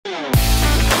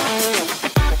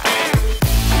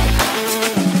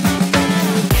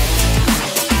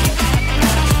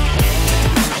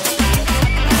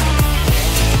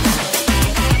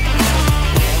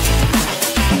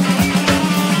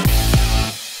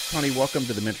Tony, welcome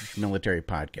to the Mentors Military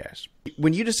Podcast.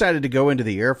 When you decided to go into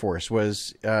the Air Force,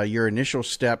 was your initial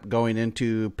step going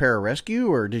into pararescue,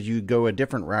 or did you go a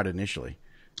different route initially?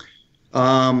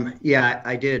 Yeah,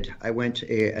 I did. I went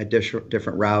a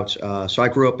different route. So I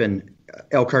grew up in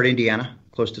Elkhart, Indiana,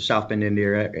 close to South Bend,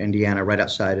 Indiana, right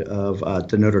outside of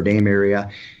the Notre Dame area.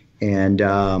 And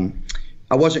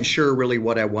I wasn't sure really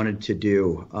what I wanted to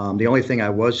do. The only thing I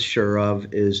was sure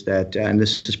of is that, and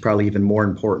this is probably even more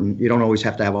important, you don't always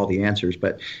have to have all the answers,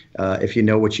 but if you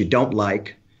know what you don't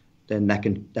like, then that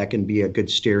can be a good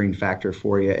steering factor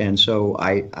for you. And so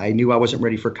I knew I wasn't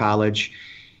ready for college,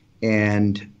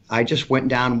 and I just went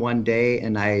down one day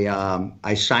and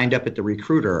I signed up at the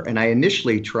recruiter, and I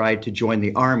initially tried to join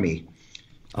the Army.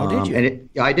 Oh, did you? And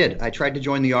I did. I tried to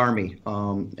join the Army.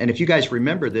 And if you guys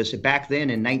remember this, back then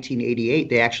in 1988,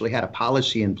 they actually had a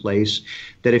policy in place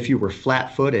that if you were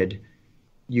flat-footed,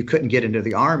 you couldn't get into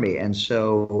the Army. And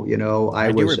so,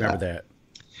 I do remember that.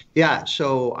 Yeah.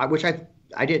 So I was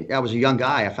a young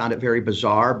guy. I found it very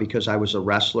bizarre because I was a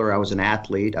wrestler. I was an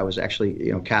athlete. I was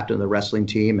actually, captain of the wrestling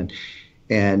team.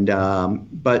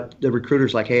 But the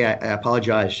recruiter's like, hey, I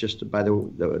apologize, just by the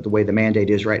way the mandate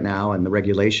is right now and the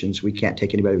regulations, we can't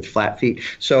take anybody with flat feet.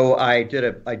 So I did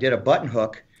a button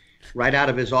hook right out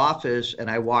of his office, and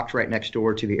I walked right next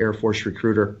door to the Air Force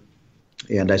recruiter,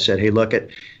 and I said, hey, look,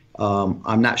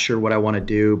 I'm not sure what I want to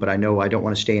do, but I know I don't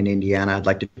want to stay in Indiana. I'd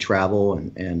like to travel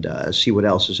and see what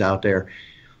else is out there.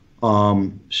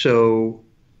 I'm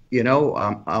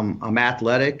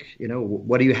athletic,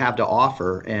 what do you have to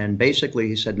offer? And basically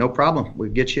he said, no problem. We'll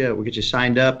get you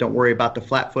signed up. Don't worry about the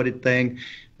flat-footed thing.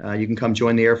 You can come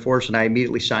join the Air Force. And I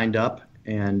immediately signed up.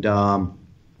 And,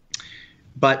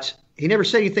 but he never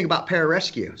said anything about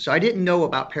pararescue. So I didn't know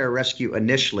about pararescue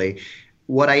initially.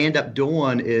 What I ended up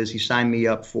doing is he signed me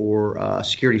up for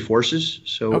security forces.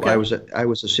 So okay. I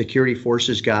was a security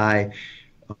forces guy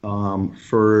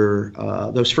for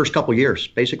those first couple years.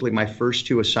 Basically, my first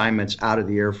two assignments out of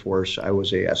the Air Force, I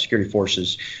was a security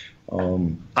forces.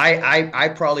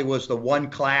 I probably was the one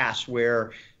class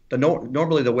where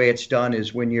normally the way it's done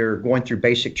is when you're going through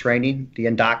basic training, the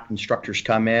instructors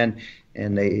come in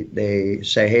and they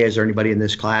say, hey, is there anybody in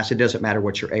this class? It doesn't matter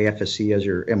what your AFSC is,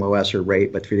 your MOS or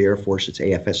rate, but for the Air Force, it's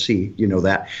AFSC. You know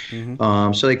that.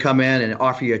 Mm-hmm. So they come in and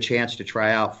offer you a chance to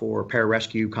try out for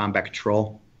pararescue, combat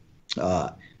control.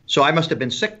 So I must have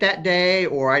been sick that day,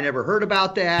 or I never heard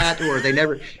about that,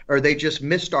 or they just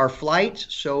missed our flight.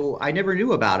 So I never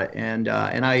knew about it. And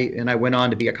I went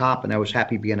on to be a cop, and I was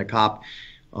happy being a cop.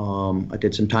 I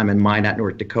did some time in Minot,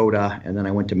 North Dakota, and then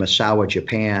I went to Misawa,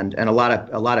 Japan. And a lot of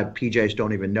PJs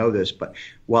don't even know this, but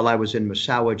while I was in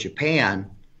Misawa, Japan,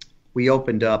 we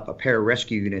opened up a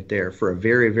pararescue unit there for a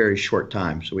very, very short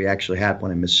time. So we actually had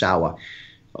one in Misawa.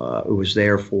 It was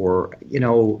there for,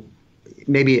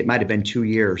 maybe it might have been 2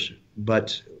 years.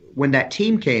 But when that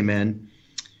team came in,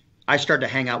 I started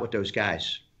to hang out with those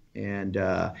guys. And,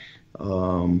 I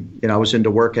was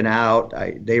into working out.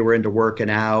 They were into working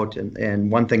out.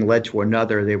 And one thing led to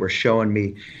another. They were showing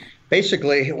me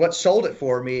basically what sold it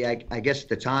for me, I guess at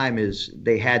the time, is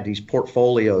they had these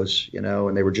portfolios,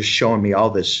 and they were just showing me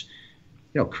all this,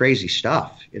 crazy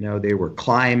stuff. They were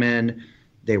climbing,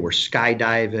 they were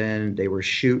skydiving, they were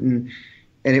shooting.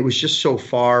 And it was just so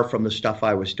far from the stuff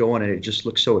I was doing, and it just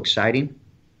looked so exciting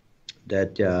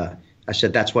that I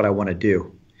said, that's what I want to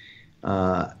do.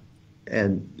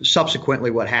 And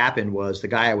subsequently what happened was the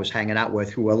guy I was hanging out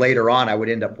with, who later on I would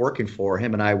end up working for,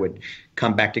 him and I would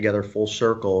come back together full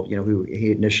circle, who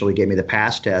he initially gave me the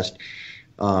pass test.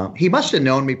 He must have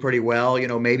known me pretty well,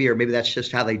 maybe that's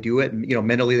just how they do it.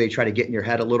 Mentally they try to get in your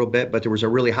head a little bit, but there was a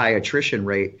really high attrition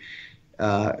rate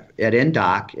at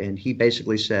NDOC, and he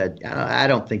basically said, I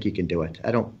don't think you can do it.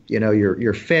 I don't,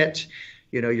 you're fit,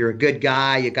 you're a good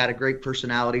guy, you got a great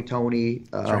personality, Tony.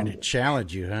 Trying to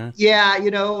challenge you, huh? Yeah, and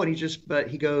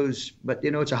he goes,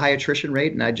 it's a high attrition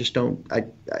rate, and I just don't,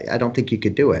 I don't think you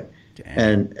could do it.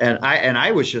 Damn. And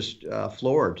I was just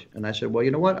floored, and I said, well, you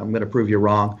know what, I'm going to prove you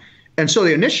wrong. And so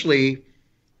initially,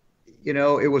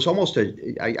 it was almost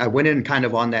I went in kind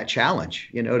of on that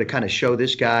challenge, to kind of show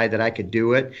this guy that I could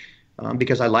do it.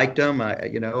 Because I liked him,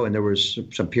 and there was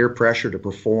some peer pressure to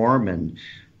perform, and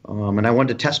I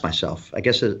wanted to test myself. I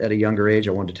guess at a younger age,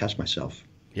 I wanted to test myself.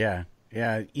 Yeah.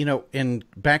 And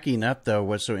backing up, though,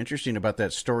 what's so interesting about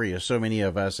that story is so many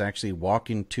of us actually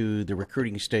walk into the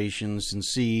recruiting stations and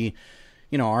see,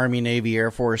 Army, Navy, Air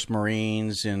Force,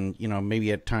 Marines, and,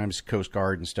 maybe at times Coast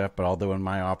Guard and stuff. But although in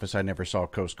my office, I never saw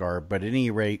Coast Guard. But at any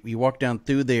rate, you walk down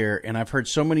through there, and I've heard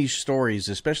so many stories,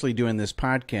 especially doing this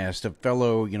podcast, of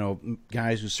fellow,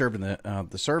 guys who serve in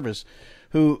the service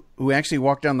who actually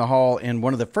walk down the hall, and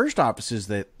one of the first offices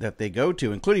that they go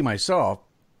to, including myself,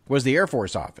 was the Air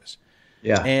Force office.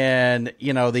 Yeah. And,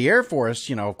 the Air Force,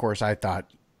 of course, I thought,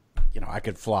 I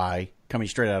could fly coming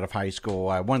straight out of high school.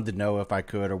 I wanted to know if I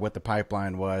could or what the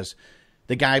pipeline was.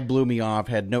 The guy blew me off,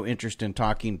 had no interest in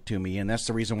talking to me, and that's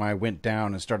the reason why I went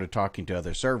down and started talking to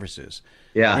other services.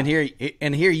 Yeah. And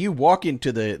here you walk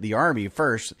into the Army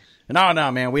first, and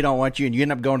no, man, we don't want you, and you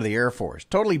end up going to the Air Force.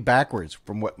 Totally backwards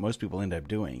from what most people end up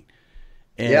doing.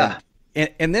 And, yeah.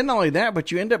 And then not only that,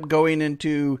 but you end up going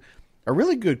into a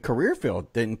really good career field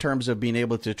in terms of being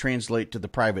able to translate to the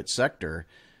private sector.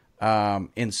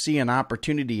 And see an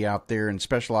opportunity out there in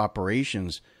special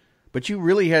operations, but you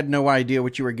really had no idea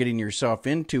what you were getting yourself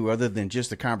into other than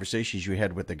just the conversations you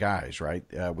had with the guys, right,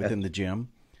 within the gym.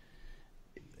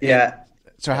 Yeah.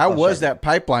 And so how was that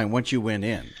pipeline once you went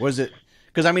in? Was it,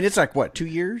 because it's like what, 2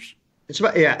 years? It's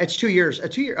 2 years. A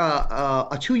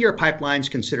 2-year pipeline's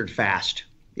considered fast.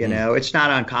 It's not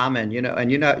uncommon,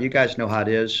 and you guys know how it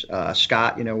is.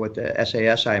 Scott, with the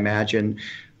SAS, I imagine.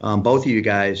 Both of you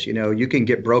guys, you can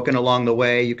get broken along the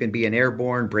way. You can be an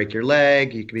airborne, break your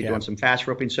leg. You can be doing some fast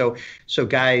roping. So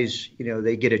guys,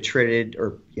 they get attrited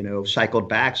or, cycled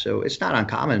back. So it's not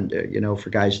uncommon, for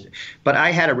guys. But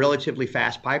I had a relatively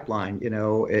fast pipeline.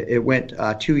 It went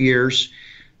 2 years.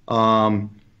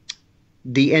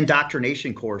 The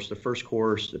indoctrination course, the first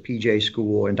course, the PJ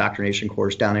school indoctrination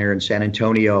course down there in San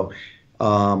Antonio,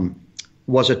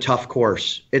 was a tough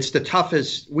course. It's the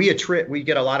toughest. We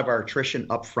get a lot of our attrition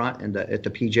up front at the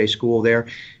PJ school there,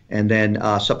 and then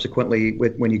subsequently,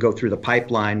 when you go through the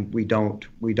pipeline, we don't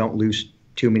lose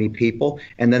too many people.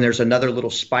 And then there's another little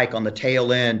spike on the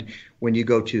tail end when you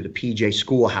go to the PJ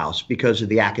schoolhouse because of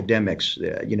the academics.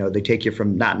 They take you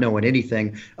from not knowing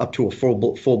anything up to a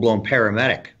full-blown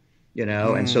paramedic.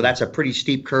 And so that's a pretty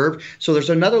steep curve. So there's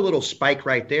another little spike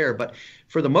right there. But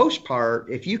for the most part,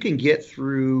 if you can get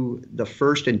through the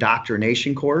first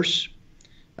indoctrination course,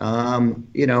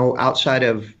 outside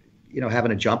of,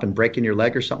 having a jump and breaking your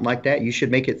leg or something like that, you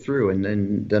should make it through. And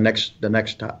then the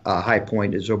next high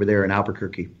point is over there in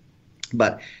Albuquerque.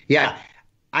 But yeah,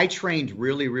 I trained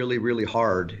really, really, really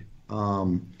hard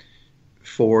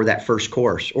for that first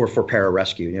course or for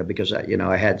pararescue, because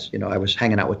I was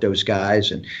hanging out with those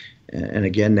guys and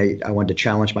again, I wanted to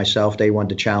challenge myself. They wanted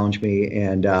to challenge me,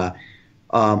 and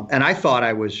I thought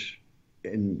I was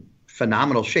in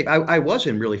phenomenal shape. I was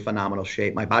in really phenomenal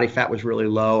shape. My body fat was really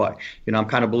low. I'm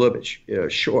kind of a little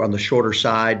bit short on the shorter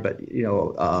side, but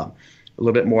a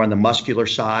little bit more on the muscular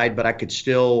side. But I could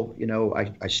still,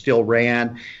 I still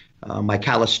ran my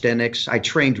calisthenics. I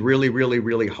trained really, really,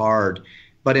 really hard.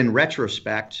 But in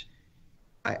retrospect,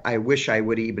 I wish I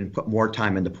would even put more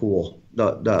time in the pool.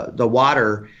 The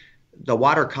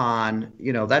water con,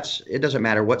 it doesn't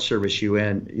matter what service you're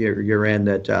in,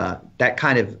 that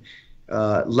kind of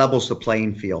levels the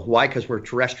playing field. Why? Because we're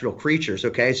terrestrial creatures.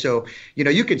 Okay, so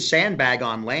you could sandbag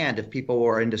on land if people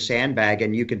are into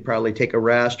sandbagging. You could probably take a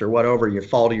rest or whatever. You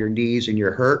fall to your knees and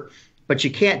you're hurt, but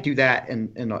you can't do that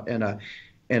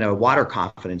in a water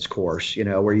confidence course,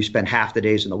 where you spend half the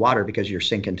days in the water because you're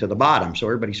sinking to the bottom. So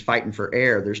everybody's fighting for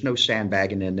air. There's no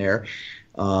sandbagging in there.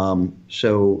 Yeah,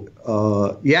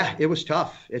 it was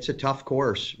tough. It's a tough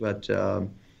course, but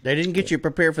they didn't get you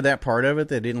prepared for that part of it.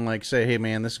 They didn't say, "Hey,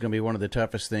 man, this is going to be one of the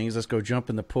toughest things. Let's go jump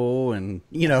in the pool." And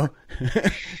they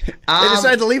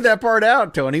decided to leave that part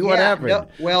out. Tony, what happened? No,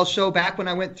 well, so back when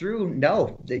I went through,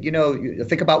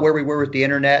 think about where we were with the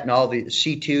internet and all the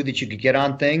C2 that you could get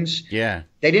on things. Yeah,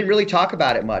 they didn't really talk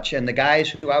about it much, and the guys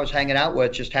who I was hanging out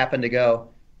with just happened to go,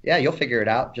 "Yeah, you'll figure it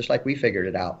out," just like we figured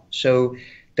it out. So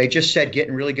they just said, get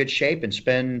in really good shape and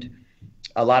spend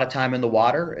a lot of time in the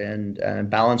water and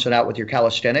balance it out with your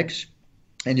calisthenics,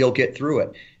 and you'll get through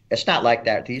it. It's not like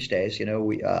that these days.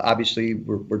 We obviously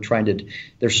we're trying to.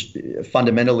 There's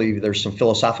some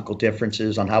philosophical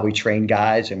differences on how we train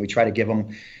guys, and we try to give them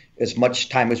as much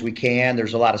time as we can.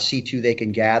 There's a lot of C2 they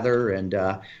can gather, and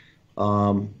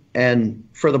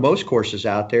for the most courses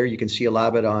out there, you can see a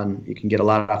lot of it you can get a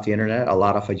lot off the internet, a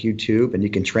lot off of YouTube, and you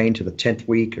can train to the 10th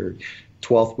week or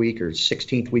 12th week or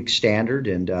 16th week standard.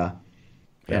 And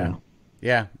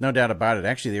yeah, no doubt about it.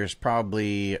 Actually, there's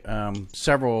probably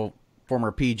several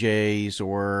former PJs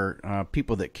or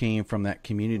people that came from that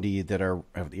community that are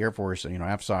of the Air Force,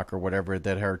 AFSOC or whatever,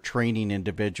 that are training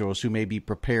individuals who may be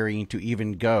preparing to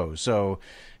even go. So,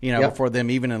 before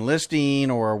them even enlisting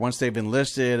or once they've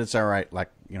enlisted, it's all right. Like,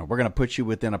 we're going to put you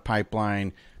within a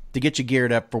pipeline to get you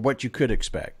geared up for what you could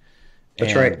expect.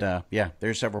 That's right.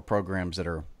 There's several programs that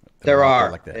are. There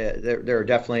are like that. There are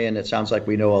definitely, and it sounds like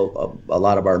we know a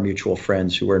lot of our mutual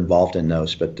friends who are involved in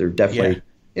those, but they're definitely,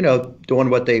 doing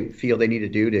what they feel they need to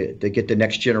do to get the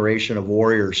next generation of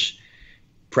warriors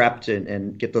prepped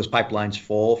and get those pipelines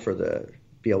full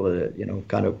be able to,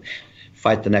 kind of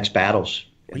fight the next battles.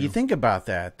 You think about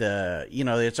that,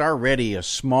 it's already a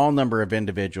small number of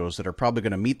individuals that are probably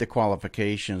going to meet the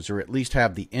qualifications or at least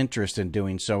have the interest in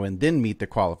doing so and then meet the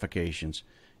qualifications.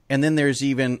 And then there's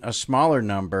even a smaller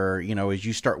number, as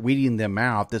you start weeding them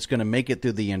out, that's going to make it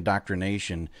through the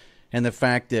indoctrination. And the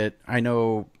fact that I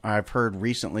know I've heard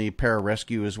recently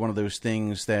Pararescue is one of those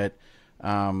things that,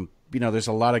 there's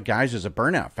a lot of guys, there's a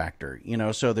burnout factor,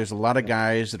 so there's a lot of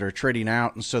guys that are trading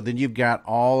out. And so then you've got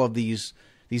all of these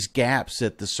gaps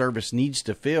that the service needs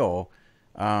to fill.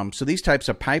 So these types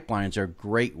of pipelines are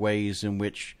great ways in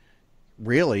which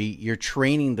really you're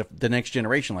training the next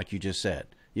generation, like you just said.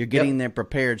 You're getting them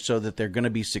prepared so that they're going to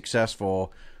be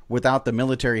successful without the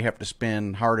military have to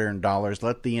spend hard-earned dollars.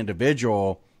 Let the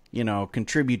individual,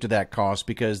 contribute to that cost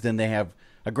because then they have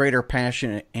a greater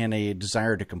passion and a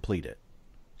desire to complete it.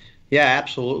 Yeah,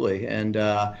 absolutely. And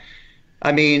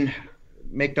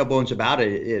make no bones about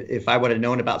it. If I would have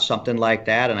known about something like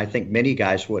that, and I think many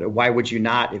guys would, why would you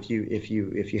not? If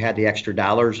you had the extra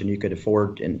dollars and you could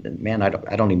afford, and man, I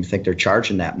don't even think they're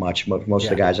charging that much. Most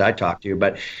of the guys I talk to,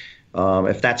 but.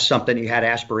 If that's something you had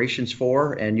aspirations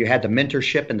for and you had the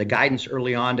mentorship and the guidance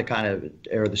early on to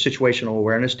or the situational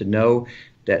awareness to know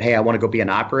that, hey, I want to go be an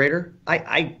operator,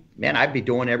 I'd be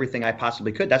doing everything I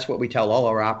possibly could. That's what we tell all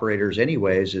our operators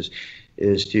anyways,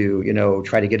 is to,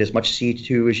 try to get as much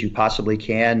C2 as you possibly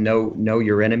can, know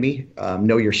your enemy,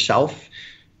 know yourself,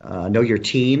 know your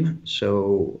team.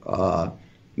 So,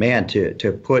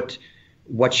 to put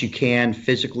what you can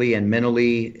physically and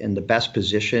mentally in the best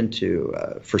position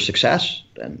for success,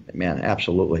 then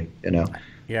absolutely, I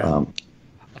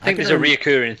think there's a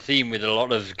reoccurring theme with a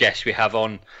lot of guests we have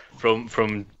on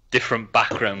from different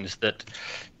backgrounds that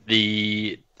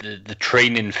the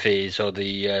training phase or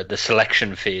the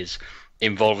selection phase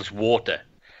involves water.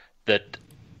 That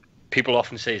people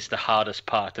often say it's the hardest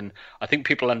part, and I think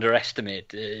people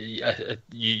underestimate.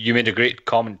 You made a great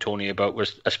comment, Tony, about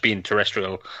us being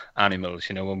terrestrial animals.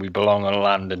 When we belong on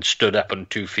land and stood up on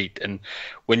 2 feet, and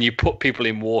when you put people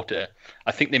in water,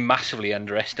 I think they massively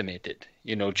underestimate it.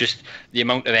 Just the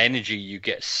amount of energy you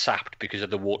get sapped because of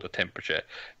the water temperature,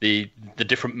 the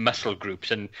different muscle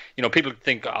groups, and people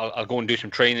think I'll go and do some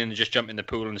training and just jump in the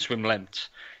pool and swim lengths.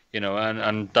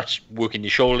 And that's working your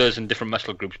shoulders and different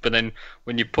muscle groups. But then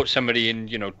when you put somebody in,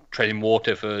 treading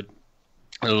water for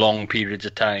long periods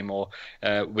of time or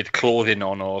with clothing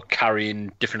on or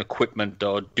carrying different equipment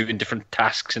or doing different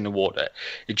tasks in the water,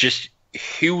 it just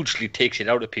hugely takes it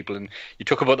out of people. And you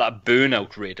talk about that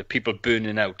burnout rate of people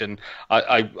burning out. And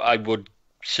I would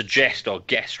suggest or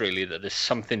guess really that there's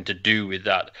something to do with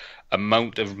that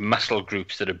amount of muscle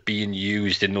groups that are being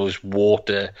used in those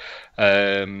water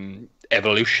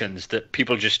evolutions that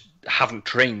people just haven't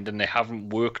trained and they haven't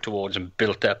worked towards and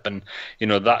built up, and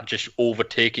that just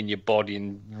overtaking your body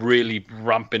and really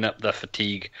ramping up the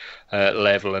fatigue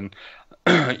level. And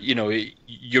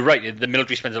you're right, the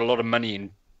military spends a lot of money in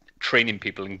training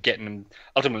people and getting them,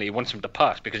 ultimately it wants them to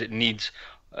pass because it needs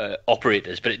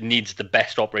operators, but it needs the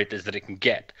best operators that it can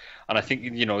get. And I think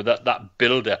that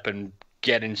build up and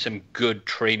getting some good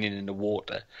training in the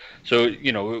water. So,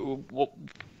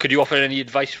 could you offer any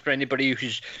advice for anybody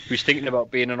who's thinking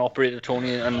about being an operator,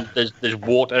 Tony, and there's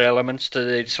water elements to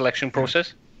the selection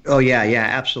process? Oh, yeah,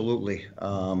 absolutely.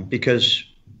 Because,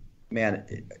 man,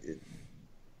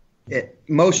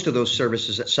 most of those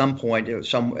services at some point,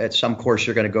 at some course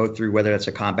you're going to go through, whether it's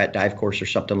a combat dive course or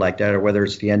something like that, or whether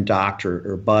it's the NDOC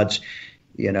or BUDS,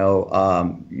 you're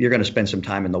going to spend some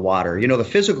time in the water. The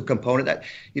physical component that,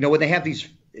 when they have these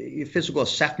physical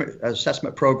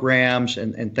assessment programs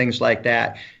and things like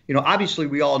that, obviously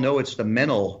we all know it's the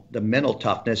mental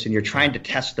toughness, and you're trying to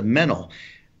test the mental.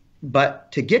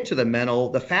 But to get to the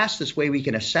mental, the fastest way we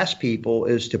can assess people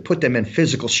is to put them in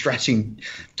physical stressing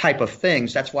type of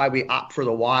things. That's why we opt for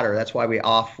the water. That's why we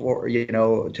opt for,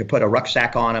 to put a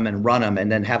rucksack on them and run them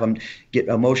and then have them get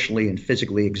emotionally and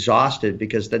physically exhausted,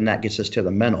 because then that gets us to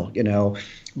the mental,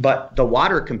 But the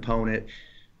water component,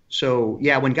 So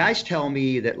yeah, when guys tell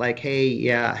me that like, hey,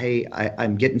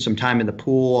 I'm getting some time in the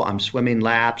pool, I'm swimming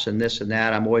laps and this and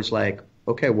that, I'm always like,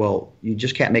 okay, well, you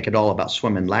just can't make it all about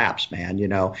swimming laps, man.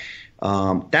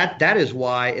 That is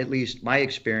why, at least my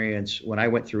experience, when I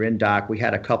went through INDOC, we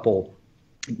had a couple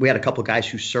guys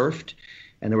who surfed,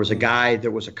 and there was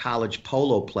a college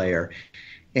polo player.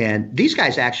 And these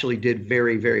guys actually did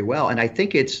very, very well. And I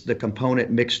think it's the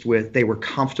component mixed with they were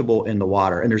comfortable in the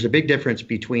water. And there's a big difference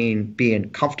between being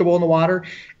comfortable in the water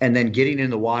and then getting in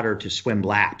the water to swim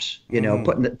laps,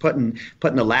 putting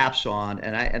the laps on.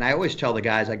 And I always tell the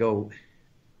guys, I go,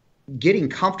 getting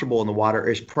comfortable in the water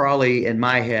is probably, in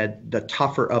my head, the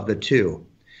tougher of the two.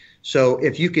 So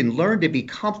if you can learn to be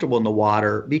comfortable in the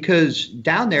water, because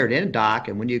down there at INDOC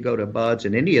and when you go to BUDS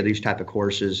and any of these type of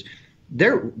courses,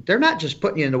 they're not just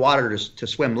putting you in the water to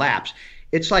swim laps.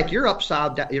 It's like you're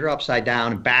upside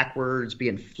down and backwards,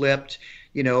 being flipped.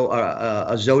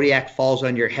 A zodiac falls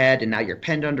on your head, and now you're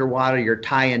penned underwater. You're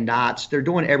tying knots. They're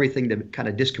doing everything to kind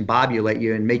of discombobulate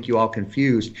you and make you all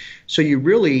confused. So you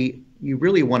really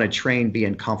want to train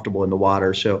being comfortable in the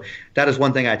water. So that is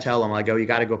one thing I tell them. I go, you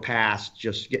got to go past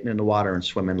just getting in the water and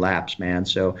swimming laps, man.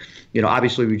 So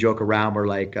obviously we joke around. We're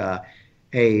like,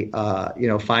 hey,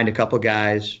 find a couple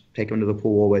guys, take them to the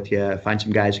pool with you, find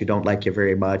some guys who don't like you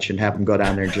very much and have them go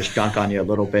down there and just dunk on you a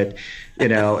little bit.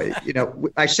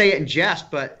 I say it in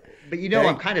jest, but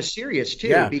I'm kind of serious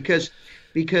too, because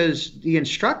the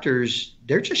instructors,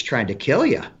 they're just trying to kill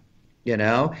you,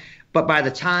 But by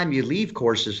the time you leave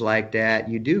courses like that,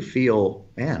 you do feel,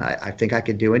 man, I think I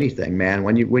could do anything, man.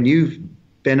 When you've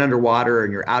been underwater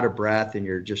and you're out of breath and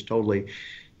you're just totally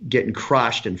getting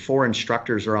crushed and 4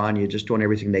 instructors are on you just doing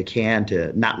everything they can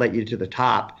to not let you to the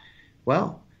top,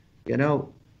 well,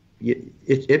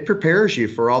 it prepares you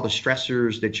for all the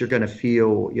stressors that you're going to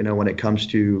feel, when it comes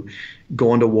to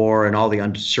going to war and all the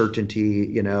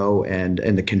uncertainty,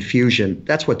 and the confusion.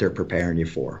 That's what they're preparing you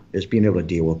for, is being able to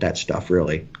deal with that stuff,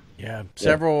 really. Yeah,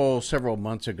 several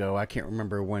months ago, I can't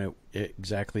remember when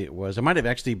exactly it was. It might have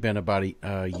actually been about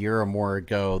a year or more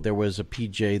ago. There was a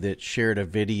PJ that shared a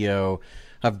video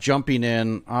of jumping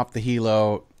in off the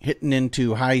helo, hitting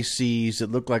into high seas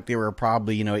that looked like they were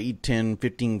probably, 8, 10,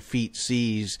 15 feet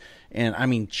seas. And I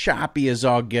mean, choppy as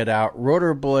all get out,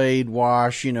 rotor blade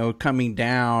wash, coming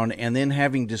down, and then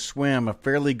having to swim a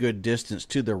fairly good distance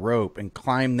to the rope and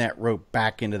climb that rope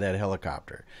back into that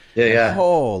helicopter. Yeah.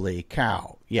 Holy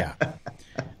cow. Yeah.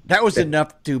 That was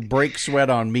enough to break sweat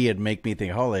on me and make me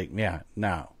think, holy, yeah,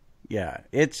 no. Yeah,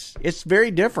 it's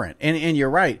very different. And you're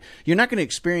right. You're not going to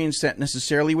experience that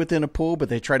necessarily within a pool, but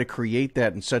they try to create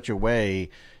that in such a way,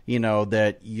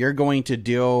 that you're going to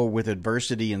deal with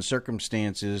adversity and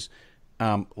circumstances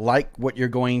like what you're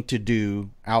going to do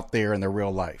out there in the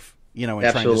real life, and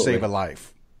Absolutely. Trying to save a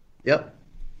life. Yep.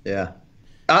 Yeah.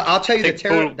 I'll tell you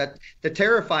the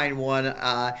terrifying one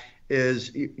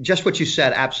is just what you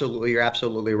said. Absolutely, you're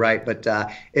absolutely right. But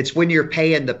it's when you're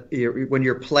playing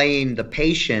the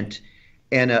patient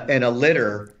in a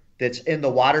litter that's in the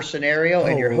water scenario,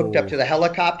 and you're hooked up to the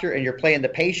helicopter, and you're playing the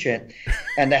patient,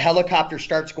 and the helicopter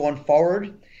starts going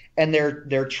forward, and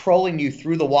they're trolling you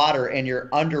through the water, and you're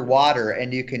underwater,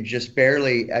 and you can just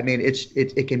barely. I mean,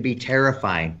 it can be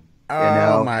terrifying.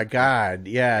 Oh my God!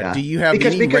 Yeah. Do you have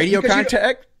any radio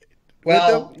contact?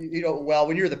 Well,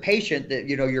 when you're the patient, that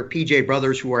your PJ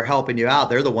brothers who are helping you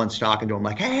out, they're the ones talking to them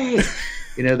like, "Hey,"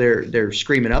 they're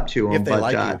screaming up to them. If they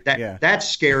like you. That's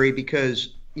scary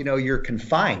because you're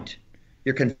confined.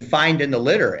 You're confined in the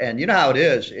litter, and you know how it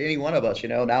is. Any one of us,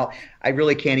 now I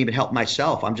really can't even help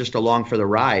myself. I'm just along for the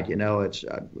ride. It's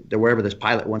wherever this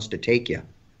pilot wants to take you.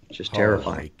 It's just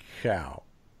terrifying. Holy cow.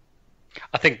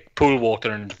 I think pool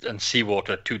water and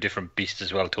seawater are two different beasts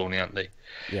as well, Tony, aren't they?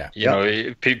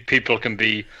 Yeah. People can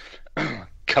be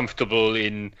comfortable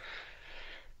in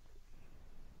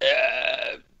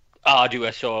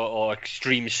arduous or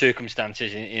extreme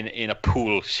circumstances in a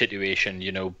pool situation,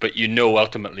 but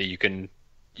ultimately you can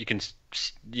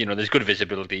there's good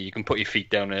visibility. You can put your feet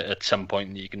down at some point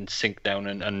and you can sink down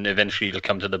and eventually you'll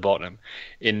come to the bottom.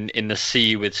 In the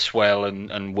sea with swell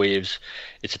and waves,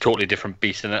 it's a totally different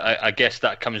beast. And I guess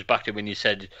that comes back to when you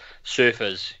said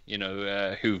surfers,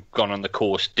 who've gone on the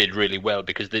coast did really well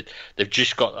because they've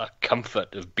just got that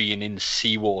comfort of being in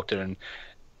seawater and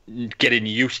getting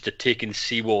used to taking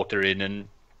seawater in and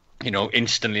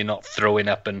instantly not throwing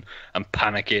up and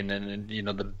panicking and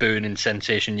the burning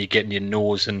sensation you get in your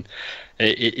nose, and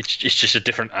it's just a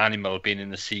different animal being in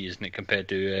the sea, isn't it, compared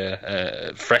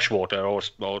to freshwater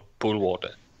or pool water?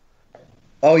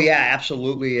 Oh yeah,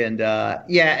 absolutely. And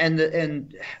and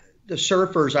the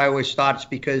surfers, I always thought it's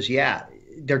because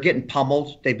they're getting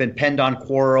pummeled. They've been penned on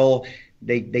coral.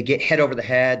 they get hit over the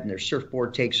head and their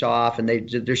surfboard takes off and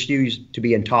they're used to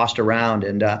being tossed around.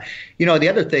 And, the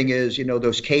other thing is,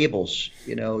 those cables,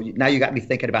 now you got me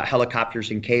thinking about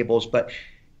helicopters and cables, but,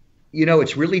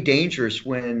 it's really dangerous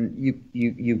when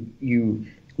you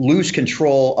lose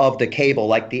control of the cable,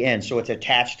 like the end. So it's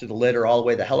attached to the lid or all the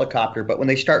way to the helicopter. But when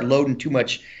they start loading too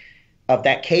much of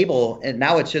that cable and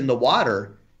now it's in the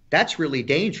water, that's really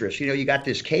dangerous. You got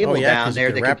this cable down there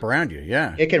that can wrap around you.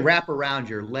 Yeah. It can wrap around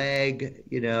your leg,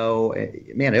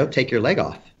 man, it'll take your leg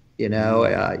off,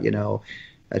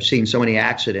 I've seen so many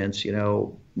accidents,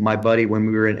 my buddy, when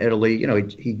we were in Italy,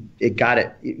 it got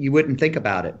it. You wouldn't think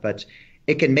about it, but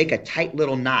it can make a tight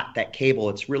little knot, that cable.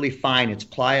 It's really fine. It's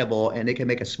pliable, and it can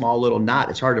make a small little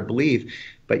knot. It's hard to believe.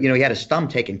 But, he had his thumb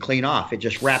taken clean off. It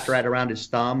just wrapped right around his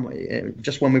thumb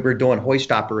just when we were doing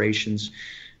hoist operations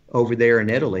over there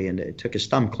in Italy, and it took his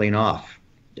thumb clean off.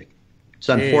 It's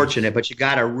unfortunate, but you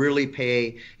got to really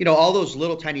pay, all those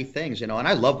little tiny things, and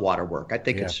I love water work. I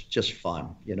think it's just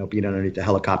fun, being underneath the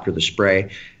helicopter, the spray.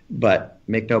 But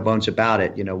make no bones about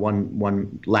it,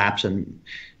 one lapse and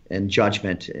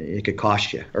judgment, it could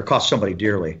cost you or cost somebody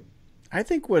dearly. I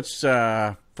think what's,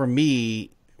 for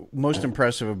me, most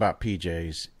impressive about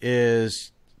PJs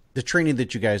is the training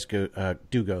that you guys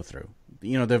do go through.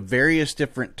 The various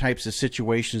different types of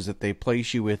situations that they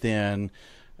place you within,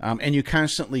 and you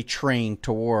constantly train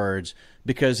towards,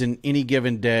 because in any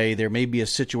given day, there may be a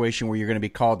situation where you're going to be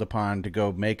called upon to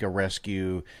go make a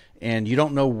rescue, and you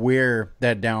don't know where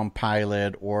that down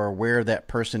pilot or where that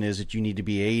person is that you need to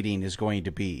be aiding is going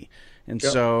to be. And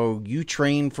so you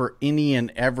train for any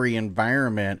and every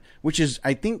environment, which is,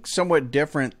 I think, somewhat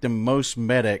different than most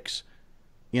medics,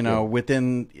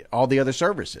 within all the other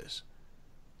services.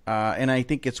 And I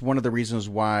think it's one of the reasons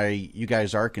why you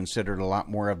guys are considered a lot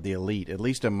more of the elite. At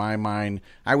least in my mind,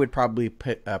 I would probably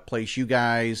place you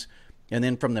guys, and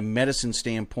then from the medicine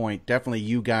standpoint, definitely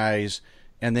you guys,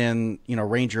 and then,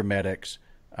 Ranger medics,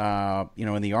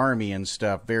 in the Army and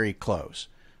stuff, very close.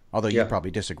 Although you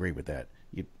probably disagree with that.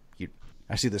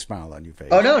 I see the smile on your face.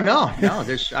 Oh, no.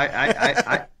 There's,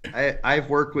 I've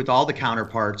worked with all the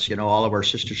counterparts, all of our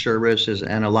sister services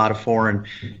and a lot of foreign,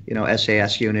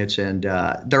 SAS units, and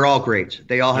they're all great.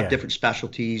 They all have different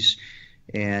specialties.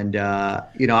 And,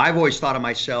 I've always thought of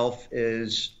myself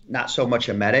as not so much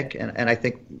a medic. And I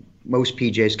think most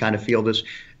PJs kind of feel this,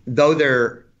 though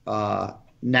they're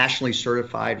nationally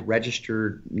certified,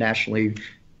 registered, nationally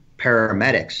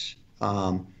paramedics.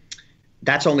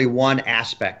 That's only one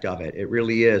aspect of it. It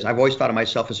really is. I've always thought of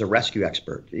myself as a rescue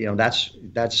expert.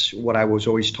 That's what I was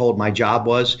always told my job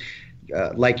was.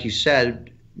 Like you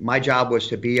said, my job was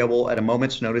to be able, at a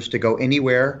moment's notice, to go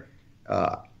anywhere,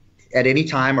 at any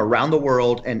time around the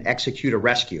world and execute a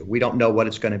rescue. We don't know what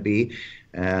it's going to be.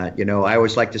 I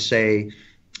always like to say,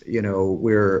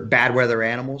 we're bad weather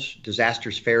animals,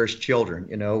 disasters fair as children.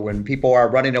 When people are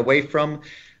running away from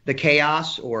the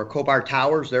chaos or Khobar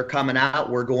Towers, they're coming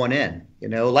out, we're going in,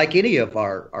 like any of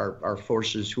our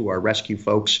forces who are rescue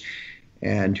folks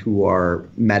and who are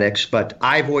medics. But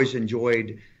I've always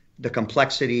enjoyed the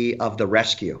complexity of the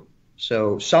rescue.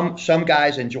 So some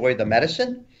guys enjoy the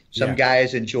medicine, some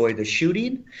guys enjoy the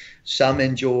shooting, some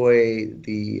enjoy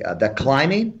the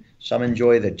climbing, some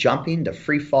enjoy the jumping, the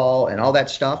free fall, and all that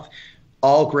stuff.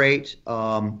 All great,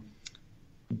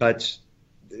 but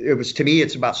to me,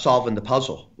 it's about solving the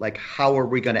puzzle. Like, how are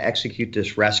we going to execute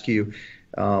this rescue?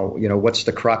 What's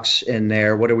the crux in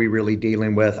there? What are we really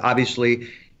dealing with? Obviously,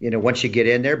 once you get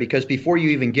in there, because before you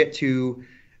even get to,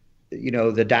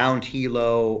 the downed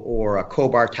helo or a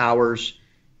Khobar Towers,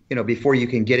 before you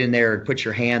can get in there and put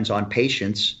your hands on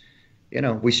patients,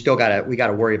 we still we got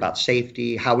to worry about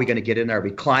safety. How are we going to get in there? Are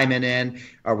we climbing in?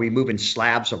 Are we moving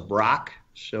slabs of rock?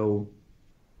 So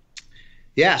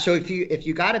if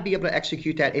you got to be able to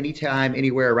execute that anytime,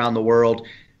 anywhere around the world,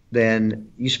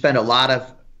 then you spend a lot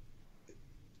of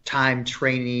time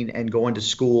training and going to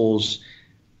schools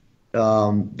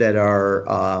that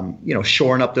are,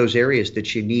 shoring up those areas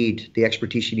that you need, the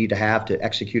expertise you need to have to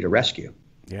execute a rescue.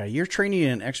 Yeah, your training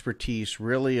and expertise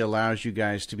really allows you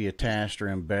guys to be attached or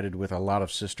embedded with a lot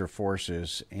of sister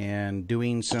forces and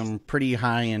doing some pretty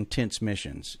high intense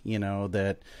missions,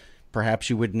 that perhaps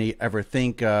you wouldn't ever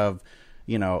think of.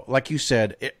 Like you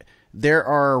said, there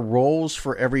are roles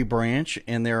for every branch,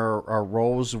 and there are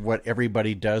roles of what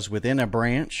everybody does within a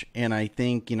branch. And I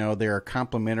think, there are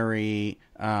complementary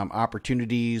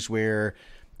opportunities where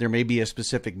there may be a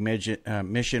specific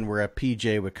mission where a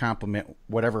PJ would complement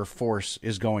whatever force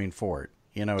is going forward,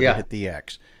 to hit the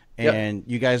X. And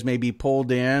you guys may be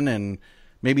pulled in and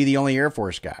maybe the only Air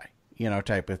Force guy,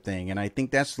 type of thing. And I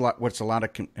think that's what's a lot of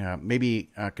maybe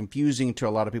confusing to a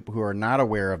lot of people who are not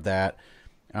aware of that,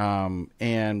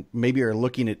 and maybe are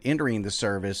looking at entering the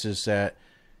service, is that,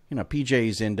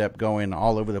 PJs end up going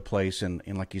all over the place. And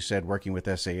like you said, working with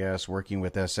SAS, working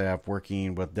with SF,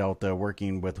 working with Delta,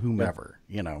 working with whomever,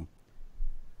 Yeah.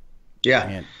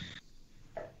 And,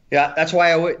 yeah. That's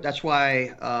why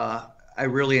I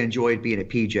really enjoyed being a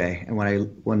PJ. And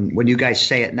when you guys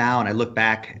say it now, and I look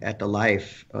back at the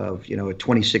life of, a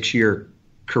 26-year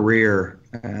career,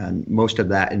 and most of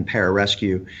that in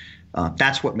pararescue,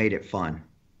 that's what made it fun.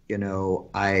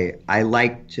 I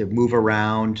like to move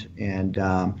around and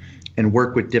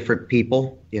work with different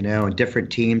people, and different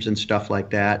teams and stuff like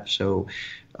that. So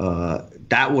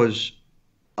that was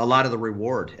a lot of the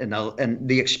reward and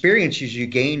the experiences you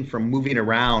gain from moving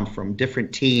around from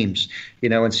different teams,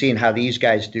 and seeing how these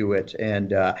guys do it,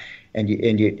 and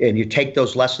you take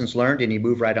those lessons learned and you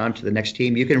move right on to the next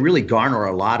team. You can really garner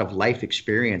a lot of life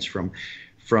experience from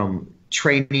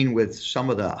training with some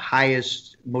of the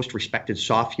highest, most respected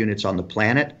soft units on the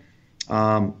planet,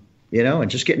 and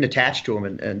just getting attached to them,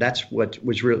 and that's what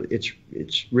was really it's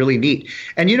really neat.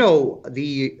 And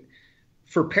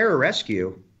for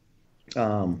pararescue,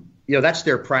 that's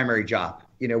their primary job,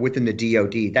 within the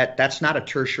DoD. That's not a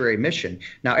tertiary mission.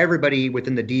 Now, everybody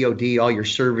within the DoD, all your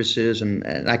services,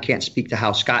 and I can't speak to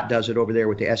how Scott does it over there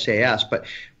with the SAS, but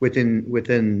within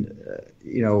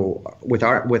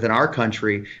our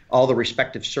country, all the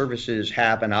respective services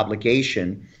have an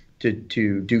obligation to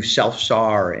do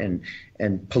self-SAR and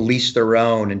police their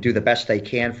own and do the best they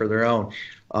can for their own.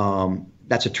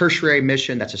 That's a tertiary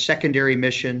mission. That's a secondary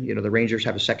mission. The Rangers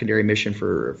have a secondary mission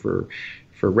for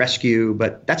rescue,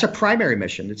 but that's a primary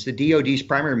mission. It's the DoD's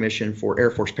primary mission for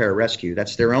Air Force Pararescue.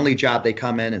 That's their only job they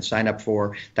come in and sign up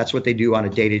for. That's what they do on a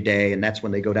day-to-day, and that's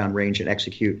when they go down range and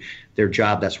execute their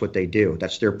job. That's what they do.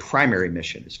 That's their primary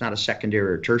mission. It's not a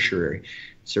secondary or tertiary.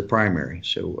 It's their primary.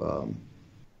 So,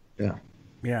 yeah.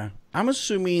 Yeah. I'm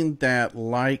assuming that,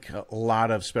 like a lot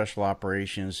of special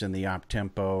operations in the op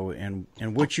tempo and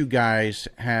what you guys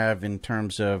have in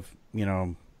terms of,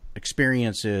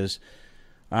 experiences,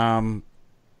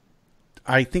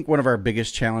 I think one of our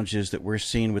biggest challenges that we're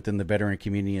seeing within the veteran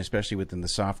community, especially within the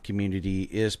soft community,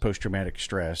 is post-traumatic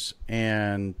stress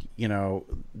and,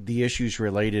 the issues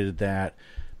related to that.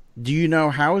 Do you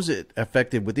know, how is it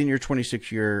affected within your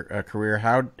 26-year career?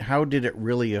 How did it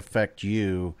really affect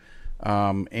you?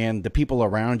 And the people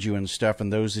around you and stuff,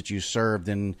 and those that you served,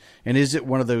 and is it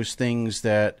one of those things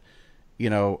that,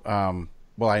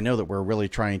 well, I know that we're really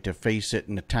trying to face it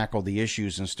and to tackle the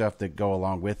issues and stuff that go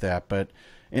along with that, but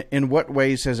in what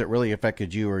ways has it really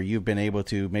affected you, or you've been able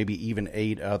to maybe even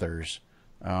aid others,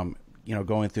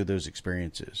 going through those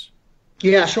experiences?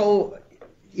 Yeah. So,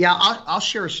 yeah, I'll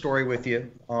share a story with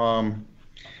you.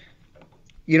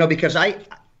 Because I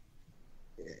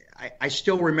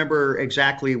still remember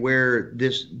exactly where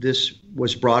this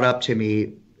was brought up to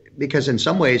me, because in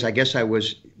some ways I guess I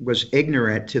was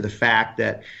ignorant to the fact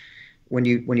that when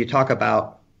you talk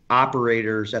about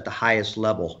operators at the highest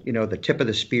level, the tip of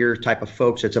the spear type of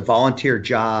folks, it's a volunteer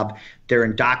job. They're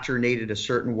indoctrinated a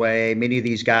certain way. Many of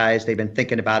these guys, they've been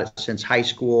thinking about it since high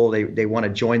school. They want to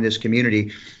join this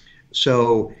community.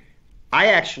 So I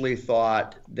actually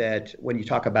thought that when you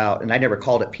talk about, and I never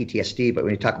called it PTSD, but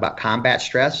when you talk about combat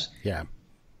stress, yeah,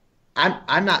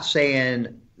 I'm not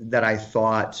saying that I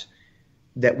thought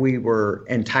that we were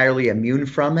entirely immune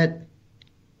from it.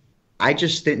 I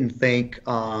just didn't think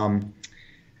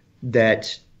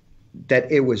that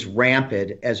it was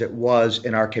rampant as it was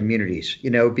in our communities,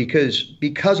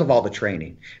 because of all the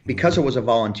training, because it was a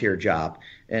volunteer job.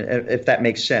 And if that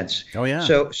makes sense. Oh, yeah.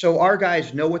 So our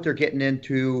guys know what they're getting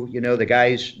into. The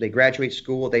guys, they graduate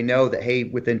school. They know that, hey,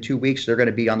 within 2 weeks, they're going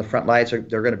to be on the front lines. They're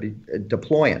going to be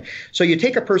deploying. So you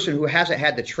take a person who hasn't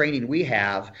had the training we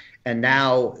have, and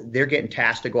now they're getting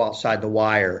tasked to go outside the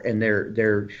wire, and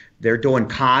they're doing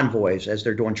convoys as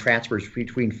they're doing transfers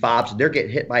between FOBs. They're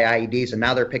getting hit by IEDs, and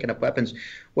now they're picking up weapons.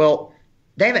 Well,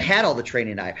 they haven't had all the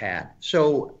training I've had.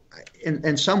 So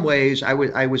in some ways, I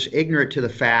was ignorant to the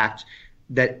fact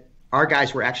that our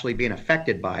guys were actually being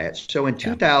affected by it. So in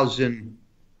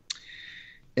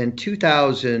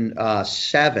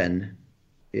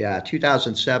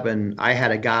 2007, I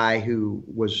had a guy who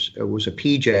was a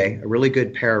PJ, a really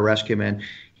good pararescueman.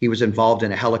 He was involved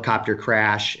in a helicopter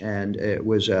crash, and it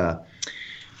was a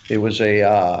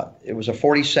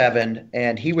 47,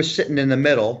 and he was sitting in the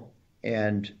middle,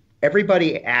 and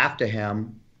everybody after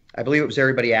him, I believe it was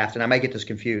everybody after, and I might get this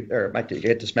confused, or I might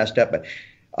get this messed up, but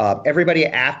everybody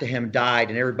after him died,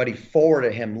 and everybody forward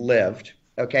of him lived.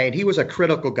 Okay, and he was a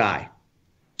critical guy.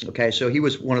 Okay, so he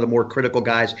was one of the more critical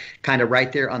guys, kind of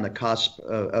right there on the cusp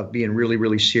of being really,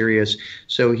 really serious.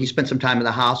 So he spent some time in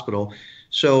the hospital.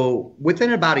 So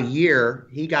within about a year,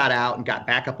 he got out and got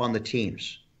back up on the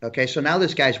teams. Okay, so now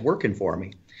this guy's working for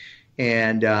me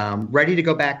and ready to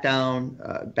go back down,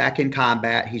 back in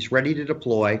combat. He's ready to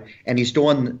deploy, and he's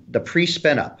doing the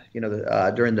pre-spin up,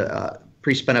 during the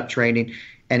pre-spin up training.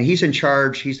 And he's in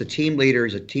charge. He's the team leader.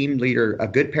 He's a team leader, a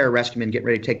good pararescueman getting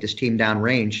ready to take this team down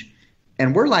range.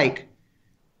 And we're like,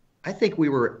 I think we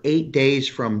were 8 days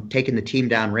from taking the team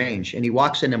down range. And he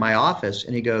walks into my office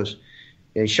and he goes,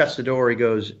 and he shuts the door. He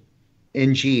goes,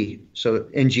 NG. So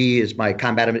NG is my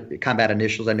combat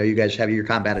initials. I know you guys have your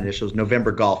combat initials,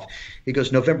 November Golf. He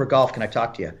goes, November Golf, can I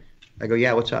talk to you? I go,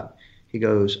 yeah, what's up? He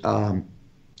goes,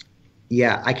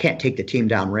 yeah, I can't take the team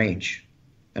down range.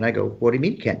 And I go, what do you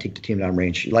mean you can't take the team down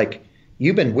range? Like,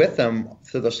 you've been with them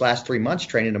for this last 3 months,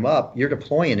 training them up. You're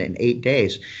deploying in 8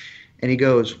 days. And he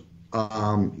goes,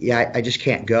 yeah, I just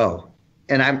can't go.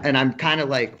 And I'm kind of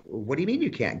like, what do you mean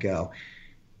you can't go?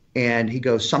 And he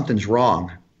goes, something's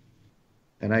wrong.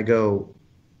 And I go,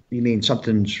 you mean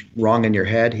something's wrong in your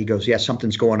head? He goes, yeah,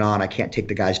 something's going on. I can't take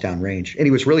the guys down range. And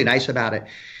he was really nice about it.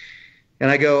 And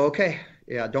I go, okay,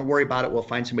 yeah, don't worry about it. We'll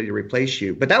find somebody to replace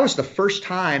you. But that was the first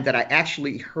time that I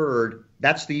actually heard,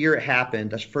 that's the year it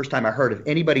happened. That's the first time I heard of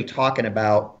anybody talking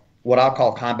about what I'll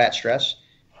call combat stress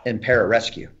and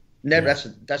pararescue. Never, yeah.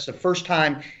 That's the first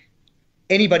time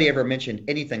anybody ever mentioned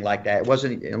anything like that. It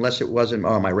wasn't, unless it wasn't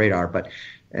on my radar. But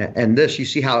and this, you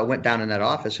see how it went down in that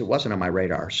office. It wasn't on my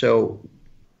radar. So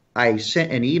I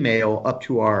sent an email up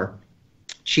to our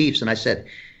chiefs and I said,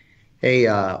 hey,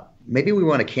 maybe we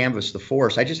want to canvass the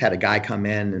force. I just had a guy come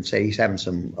in and say he's having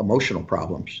some emotional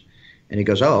problems. And he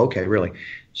goes, oh, okay, really?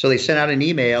 So they sent out an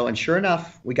email, and sure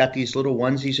enough, we got these little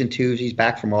onesies and twosies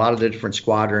back from a lot of the different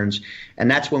squadrons. And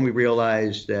that's when we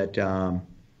realized that,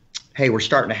 hey, we're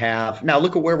starting to have – now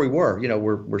look at where we were.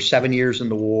 We're 7 years in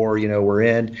the war. We're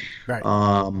in. Right.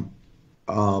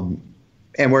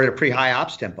 And we're at a pretty high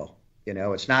ops tempo.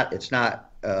 It's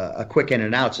not a quick in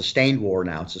and out. It's a sustained war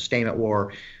now. It's a sustainment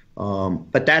war.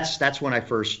 But that's when I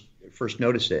first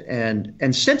noticed it.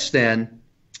 And since then,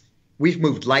 we've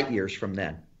moved light years from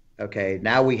then. Okay,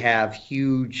 now we have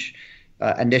huge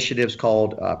initiatives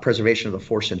called Preservation of the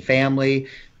Force and Family.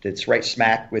 That's right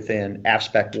smack within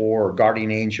AFSOC War or Guardian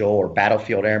Angel or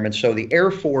Battlefield Airmen. So the Air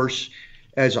Force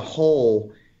as a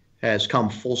whole has come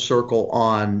full circle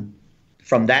on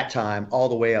from that time all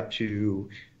the way up to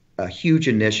a huge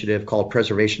initiative called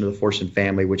Preservation of the Force and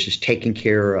Family, which is taking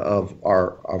care of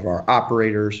our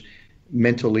operators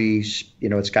mentally.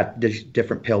 It's got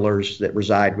different pillars that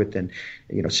reside within,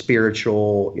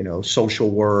 spiritual, social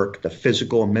work, the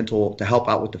physical and mental, to help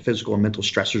out with the physical and mental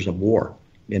stressors of war,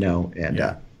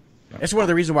 That's one of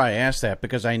the reasons why I asked that,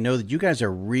 because I know that you guys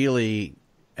are really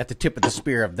at the tip of the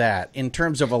spear of that in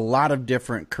terms of a lot of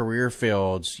different career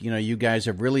fields. You guys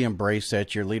have really embraced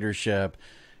that, your leadership,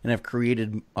 and have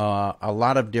created a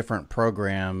lot of different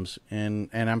programs, and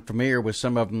I'm familiar with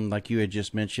some of them, like you had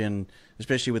just mentioned,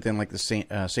 especially within like the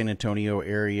San Antonio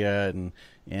area and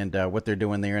what they're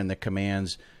doing there in the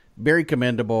commands. Very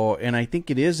commendable, and I think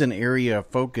it is an area of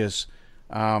focus.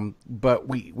 But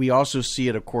we also see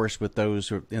it, of course, with those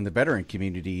who are in the veteran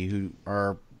community who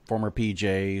are former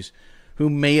PJs,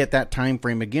 who may at that time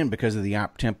frame, again, because of the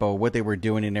op tempo, what they were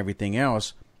doing and everything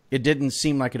else, it didn't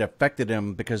seem like it affected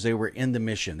them because they were in the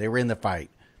mission. They were in the fight.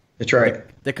 That's right.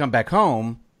 They come back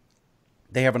home.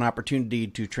 They have an opportunity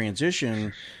to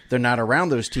transition. They're not around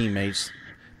those teammates.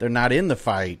 They're not in the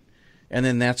fight. And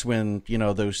then that's when,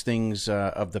 those things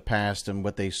of the past and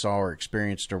what they saw or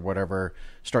experienced or whatever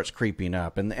starts creeping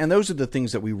up. And those are the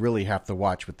things that we really have to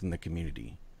watch within the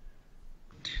community.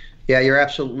 Yeah, you're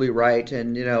absolutely right.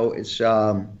 And, it's,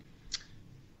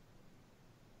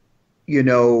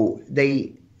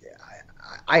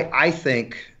 I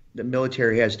think the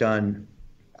military has done,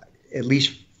 at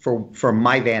least from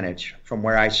my vantage, from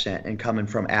where I sent and coming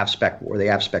from AFSOC War, the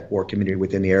AFSOC War community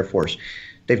within the Air Force,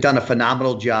 they've done a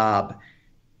phenomenal job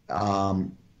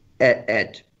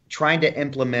at trying to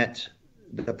implement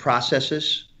the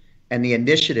processes and the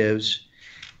initiatives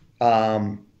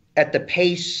at the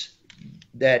pace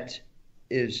that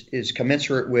is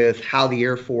commensurate with how the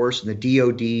Air Force and the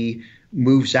DoD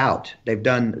moves out. They've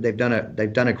done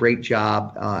a great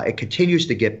job. It continues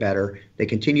to get better. They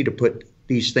continue to put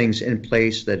these things in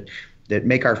place that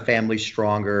make our families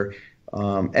stronger,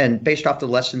 and based off the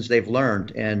lessons they've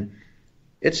learned. And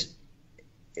it's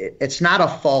not a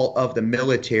fault of the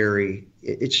military.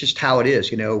 It's just how it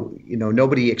is.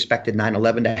 Nobody expected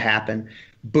 9/11 to happen.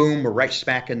 Boom, we're right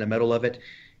smack in the middle of it.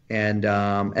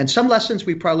 And some lessons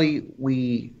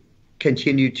we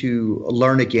continue to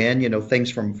learn again, things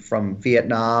from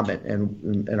Vietnam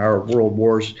and our world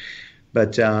wars.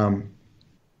 But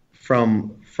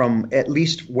from at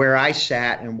least where I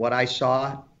sat and what I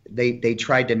saw, they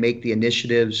tried to make the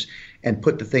initiatives and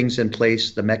put the things in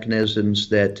place, the mechanisms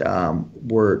that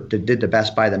did the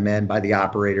best by the men, by the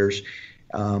operators,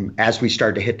 as we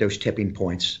started to hit those tipping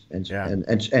points and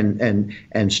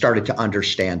started to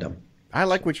understand them. I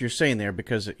like what you're saying there,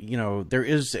 because there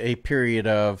is a period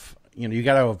of you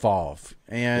got to evolve,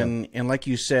 and like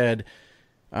you said,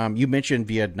 you mentioned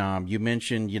Vietnam, you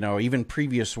mentioned even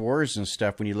previous wars and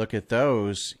stuff. When you look at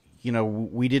those,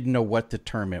 we didn't know what to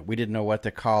term it, we didn't know what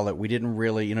to call it, we didn't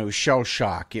really, it was shell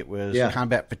shock, it was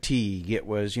combat fatigue, it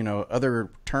was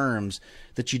other terms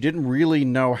that you didn't really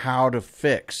know how to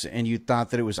fix, and you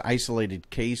thought that it was isolated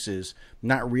cases,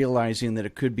 not realizing that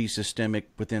it could be systemic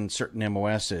within certain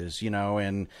MOSs,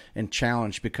 and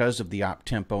challenged because of the op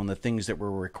tempo and the things that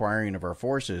we're requiring of our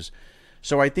forces.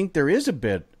 So I think there is a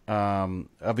bit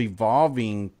of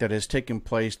evolving that has taken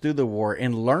place through the war,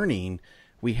 and learning.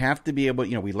 We have to be able,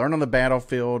 we learn on the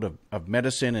battlefield of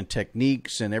medicine and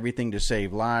techniques and everything to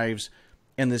save lives.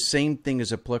 And the same thing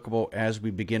is applicable as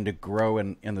we begin to grow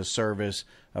in the service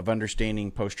of understanding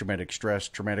post-traumatic stress,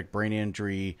 traumatic brain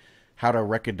injury, how to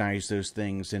recognize those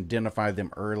things, identify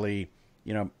them early,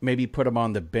 maybe put them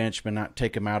on the bench, but not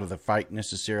take them out of the fight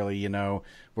necessarily.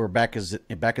 Where back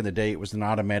in the day, it was an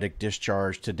automatic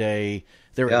discharge. Today,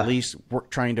 they're at least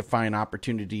trying to find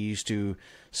opportunities to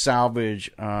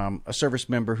salvage a service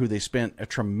member who they spent a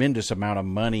tremendous amount of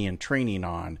money and training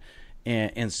on,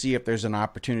 and see if there's an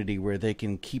opportunity where they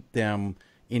can keep them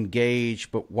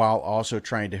engaged, but while also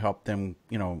trying to help them,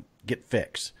 get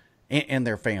fixed, and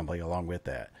their family along with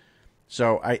that.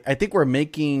 So I think we're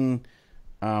making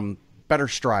better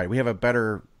stride.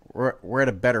 We're at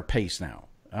a better pace now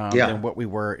than what we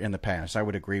were in the past. I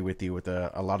would agree with you with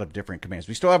a lot of different commands.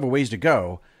 We still have a ways to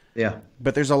go,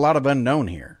 but there's a lot of unknown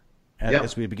here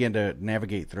as we begin to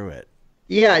navigate through it.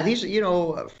 Yeah, these,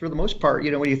 for the most part,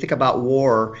 when you think about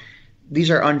war,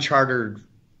 these are uncharted,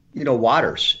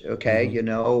 waters. Okay, and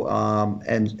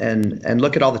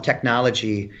look at all the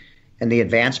technology and the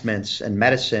advancements and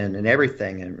medicine and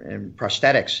everything and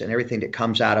prosthetics and everything that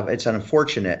comes out of it. It's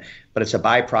unfortunate, but it's a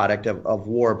byproduct of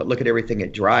war. But look at everything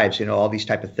it drives, all these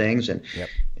type of things. I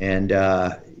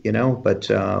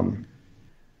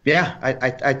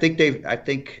think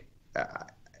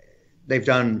they've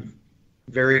done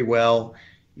very well,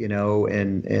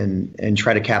 and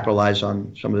try to capitalize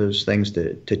on some of those things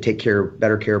to take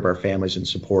better care of our families and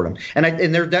support them.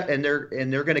 And they're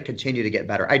going to continue to get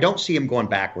better. I don't see them going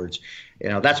backwards.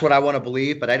 That's what I want to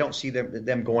believe, but I don't see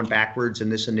them going backwards in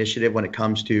this initiative when it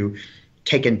comes to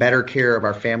taking better care of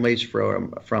our families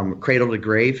from cradle to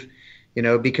grave.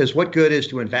 Because what good is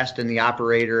to invest in the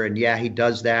operator? And he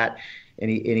does that, and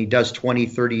he does 20,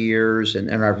 30 years, and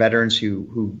our veterans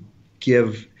who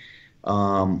give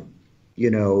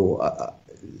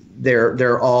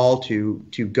their all to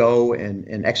go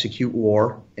and execute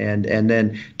war, and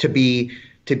then to be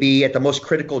at the most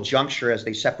critical juncture as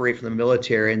they separate from the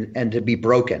military, and to be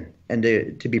broken, and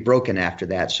to be broken after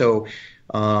that. So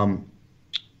I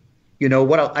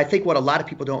think what a lot of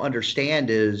people don't understand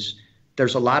is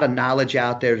there's a lot of knowledge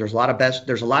out there. There's a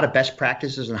lot of best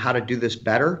practices on how to do this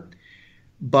better.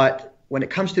 But when it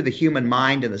comes to the human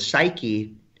mind and the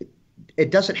psyche,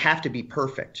 it doesn't have to be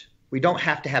perfect. We don't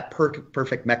have to have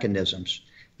perfect mechanisms.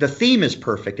 The theme is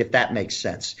perfect, if that makes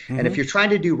sense. Mm-hmm. And if you're trying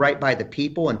to do right by the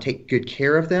people and take good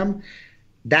care of them,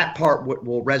 that part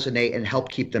will resonate and help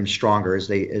keep them stronger as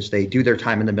they do their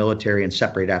time in the military and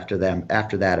separate after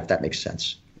that, if that makes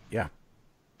sense. Yeah.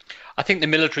 I think the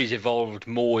military's evolved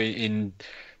more in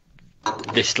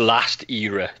this last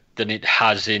era than it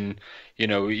has in,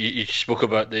 you spoke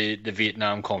about the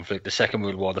Vietnam conflict, the Second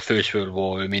World War, the First World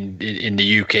War. I mean, in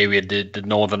the UK, we had the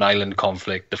Northern Ireland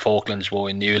conflict, the Falklands War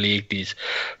in the early 80s.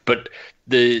 But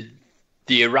the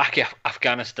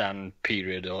Iraq-Afghanistan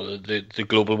period, or the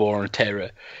global war on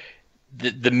terror,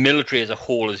 the military as a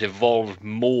whole has evolved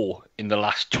more in the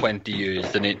last 20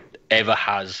 years than it ever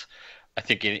has, I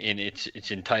think, in its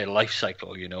entire life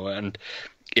cycle, and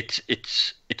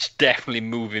it's definitely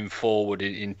moving forward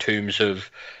in terms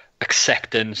of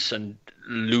acceptance and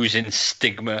losing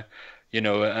stigma,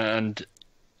 and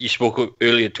you spoke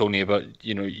earlier, Tony, about,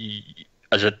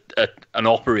 as an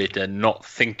operator, not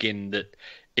thinking that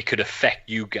it could affect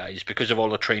you guys because of all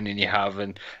the training you have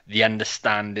and the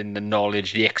understanding, the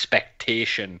knowledge, the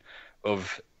expectation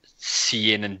of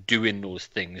seeing and doing those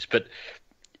things. But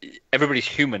everybody's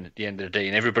human at the end of the day,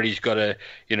 and everybody's got a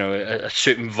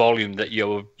certain volume that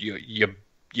your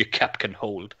cap can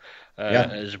hold.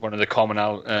 as one of the common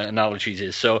analogies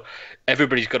is. So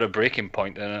everybody's got a breaking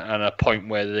point and a point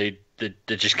where they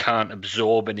just can't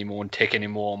absorb anymore and take any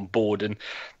more on board. And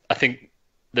I think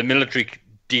the military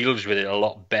deals with it a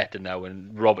lot better now.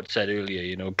 And Robert said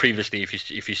earlier, previously,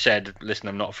 if you said, "Listen,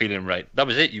 I'm not feeling right," that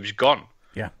was it. You was gone.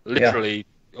 Yeah, literally.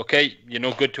 Yeah. Okay, you're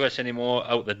no good to us anymore.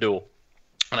 Out the door.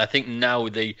 And I think now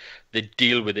they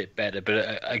deal with it better.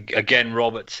 But again,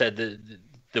 Robert said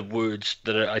the words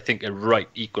that I think are right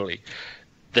equally.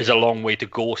 There's a long way to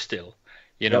go still,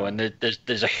 and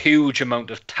there's a huge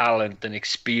amount of talent and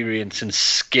experience and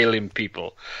skill in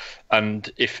people. And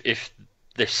if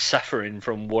they're suffering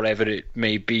from whatever it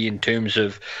may be in terms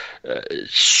of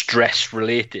stress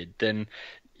related, then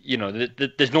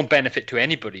there's no benefit to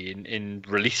anybody in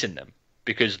releasing them.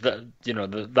 Because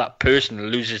that person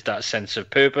loses that sense of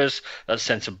purpose, that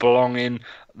sense of belonging,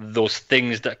 those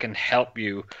things that can help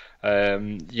you,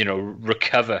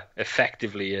 recover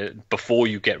effectively before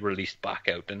you get released back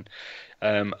out. And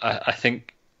I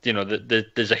think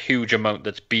there's a huge amount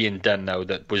that's being done now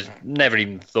that was never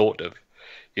even thought of,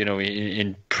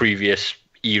 in previous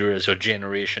eras or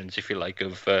generations, if you like,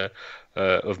 of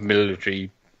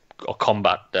military or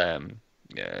combat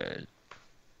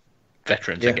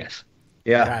veterans, I guess.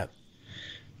 Yeah.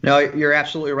 No, you're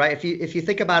absolutely right. If you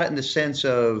think about it in the sense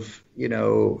of,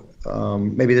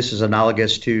 maybe this is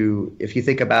analogous to if you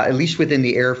think about at least within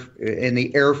the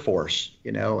Air Force,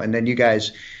 and then you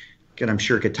guys I'm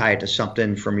sure could tie it to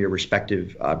something from your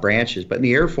respective branches. But in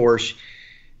the Air Force,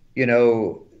 you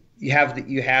have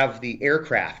the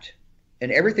aircraft,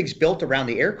 and everything's built around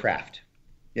the aircraft.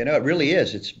 It really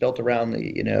is. It's built around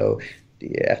the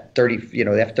F-30,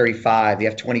 the F-35, the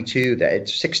F-22, the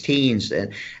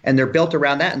 16s, and they're built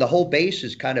around that. And the whole base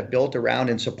is kind of built around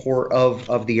in support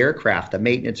of the aircraft, the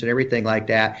maintenance and everything like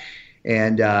that.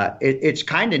 And it's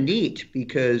kind of neat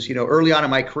because, early on in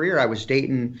my career, I was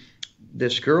dating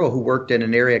this girl who worked in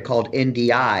an area called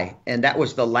NDI, and that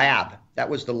was the lab. That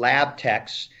was the lab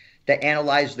techs that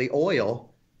analyzed the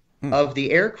oil of the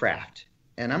aircraft.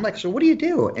 And I'm like, so what do you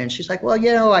do? And she's like, well,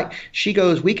 she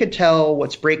goes, we could tell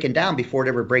what's breaking down before it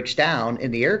ever breaks down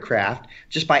in the aircraft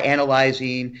just by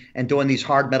analyzing and doing these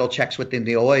hard metal checks within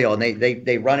the oil. And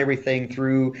they run everything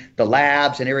through the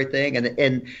labs and everything.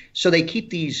 And so they keep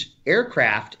these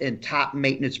aircraft in top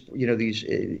maintenance, these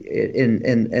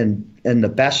in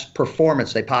the best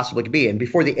performance they possibly could be. And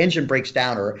before the engine breaks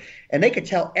down and they could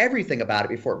tell everything about it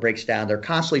before it breaks down. They're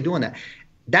constantly doing that.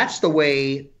 That's the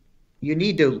way. You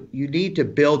need to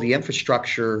build the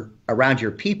infrastructure around your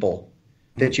people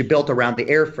that you built around the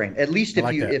airframe. At least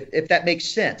if that makes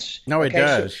sense. No, it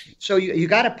does. So you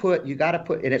got to put,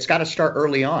 and it's got to start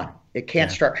early on. It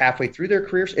can't start halfway through their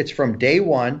careers. It's from day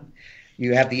one.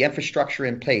 You have the infrastructure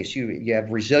in place. You have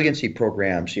resiliency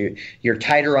programs. You're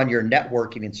tighter on your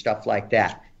networking and stuff like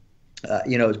that.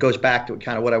 It goes back to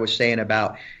kind of what I was saying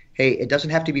about, hey, it doesn't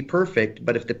have to be perfect,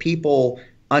 but if the people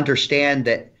understand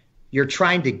that you're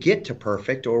trying to get to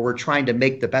perfect, or we're trying to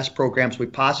make the best programs we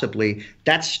possibly,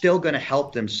 that's still going to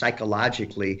help them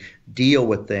psychologically deal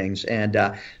with things. And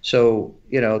so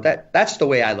that's the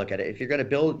way I look at it. If you're going to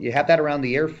build, you have that around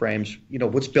the airframes,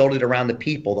 let's build it around the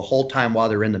people the whole time while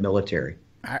they're in the military.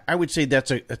 I would say that's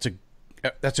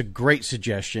a great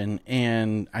suggestion.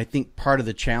 And I think part of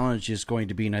the challenge is going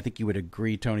to be, and I think you would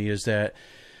agree, Tony, is that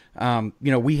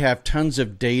we have tons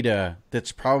of data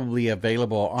that's probably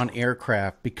available on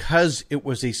aircraft because it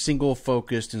was a single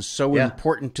focused and so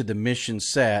important to the mission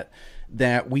set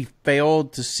that we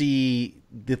failed to see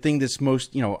the thing that's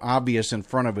most, obvious in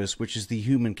front of us, which is the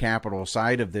human capital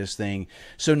side of this thing.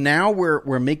 So now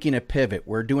we're making a pivot.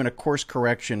 We're doing a course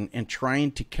correction and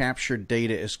trying to capture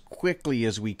data as quickly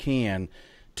as we can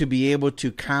to be able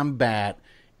to combat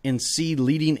and see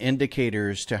leading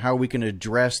indicators to how we can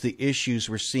address the issues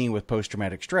we're seeing with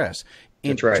post-traumatic stress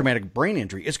and traumatic brain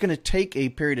injury. It's going to take a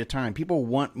period of time. People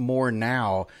want more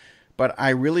now, but I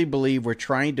really believe we're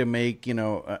trying to make,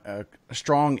 a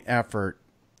strong effort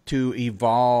to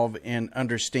evolve and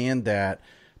understand that.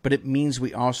 But it means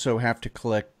we also have to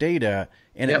collect data,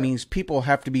 and it means people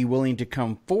have to be willing to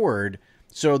come forward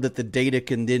so that the data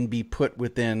can then be put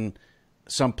within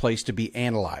some place to be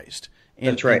analyzed.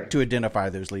 And to identify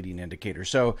those leading indicators.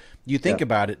 So you think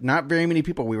about it, not very many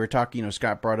people, we were talking,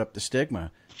 Scott brought up the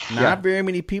stigma. Not very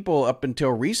many people up until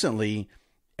recently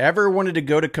ever wanted to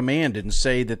go to command and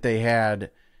say that they had,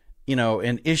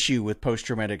 an issue with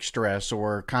post-traumatic stress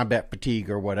or combat fatigue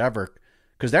or whatever,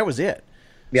 because that was it.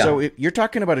 Yeah. So you're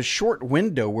talking about a short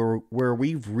window where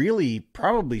we've really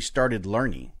probably started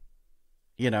learning,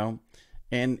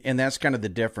 And that's kind of the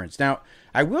difference. Now,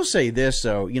 I will say this,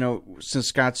 though, since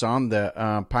Scott's on the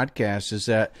podcast, is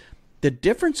that the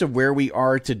difference of where we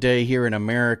are today here in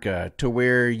America to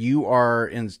where you are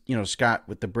in, Scott,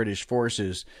 with the British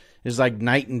forces is like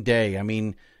night and day. I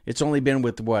mean, it's only been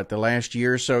with the last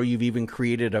year or so you've even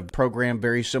created a program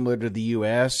very similar to the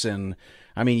U.S. And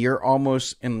I mean, you're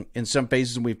almost in some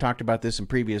phases, and we've talked about this in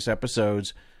previous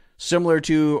episodes, similar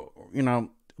to,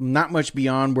 not much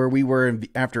beyond where we were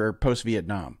after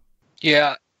post-Vietnam.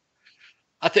 Yeah.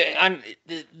 I think, and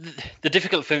the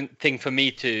difficult thing for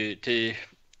me to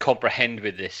comprehend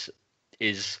with this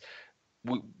is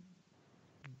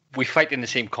we fight in the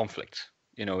same conflicts.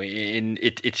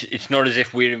 It's not as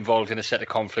if we're involved in a set of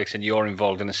conflicts and you're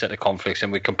involved in a set of conflicts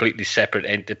and we're completely separate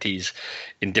entities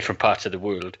in different parts of the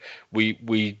world.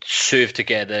 We serve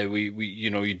together.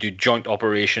 You do joint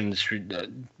operations,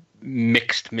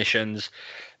 mixed missions.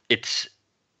 It's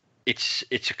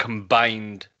a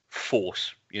combined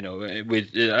force,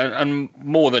 with and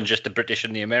more than just the British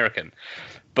and the American,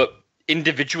 but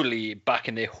individually back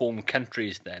in their home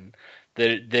countries, then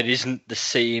there isn't the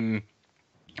same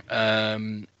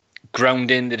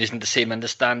grounding, there isn't the same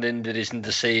understanding, there isn't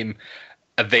the same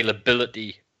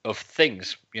availability of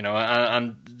things,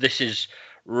 and this is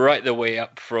right the way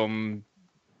up from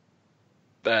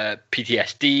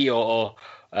PTSD or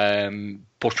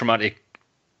post-traumatic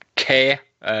care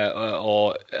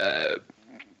or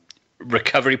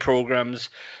recovery programs.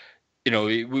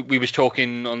 We was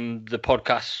talking on the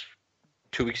podcast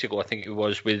 2 weeks ago, I think it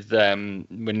was, with when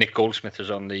Nick Goldsmith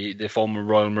was on, the former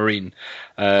Royal Marine,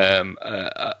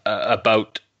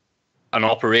 about an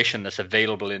operation that's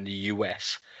available in the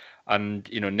US. And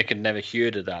Nick had never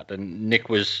heard of that, and Nick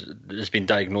has been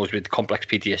diagnosed with complex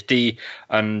PTSD,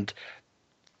 and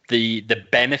the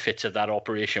benefits of that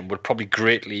operation would probably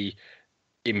greatly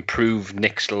improve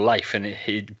Nick's life, and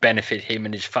it'd benefit him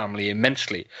and his family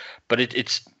immensely. But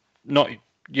it's not,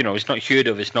 it's not heard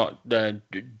of. It's not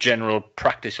general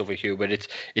practice over here, but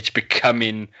it's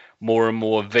becoming more and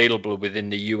more available within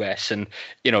the US, and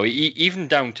even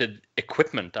down to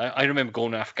equipment. I remember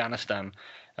going to Afghanistan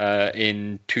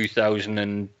in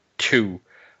 2002,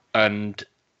 and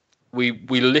we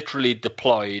literally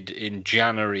deployed in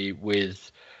January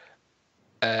with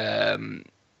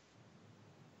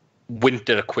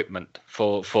winter equipment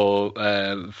for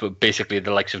basically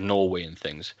the likes of Norway and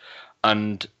things,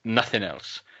 and nothing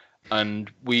else. And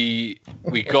we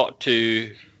got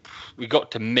to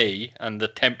May, and the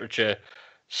temperature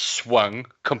swung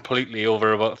completely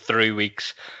over about 3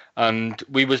 weeks, and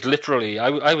we was literally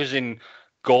I was in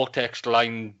Gore-Tex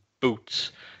lined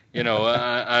boots,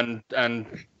 and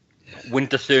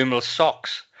winter thermal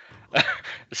socks.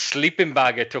 The sleeping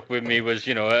bag I took with me was,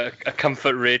 a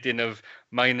comfort rating of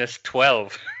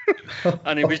 -12,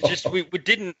 and it was just we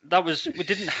didn't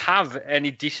have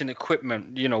any decent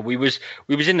equipment. We was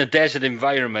in a desert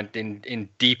environment in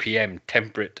DPM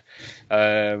temperate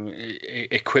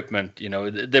equipment.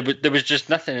 There was just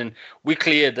nothing, and we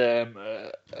cleared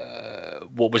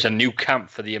what was a new camp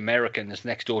for the Americans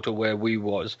next door to where we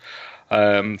was,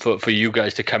 for you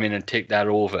guys to come in and take that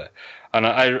over. And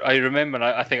I remember, and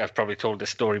I think I've probably told this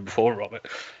story before, Robert.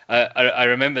 I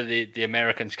remember the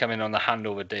Americans coming on the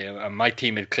handover day, and my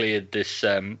team had cleared this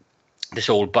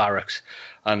old barracks,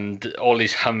 and all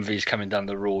these Humvees coming down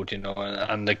the road,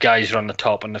 and the guys are on the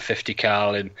top on the 50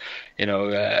 cal, and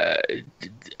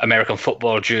American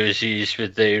football jerseys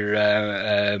with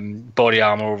their body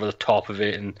armor over the top of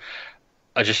it, and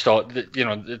I just thought that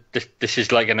this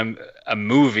is like a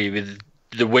movie with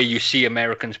the way you see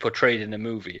Americans portrayed in the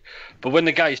movie. But when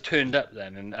the guys turned up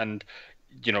then, and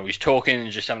he's talking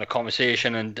and just having a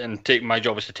conversation, and my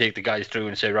job was to take the guys through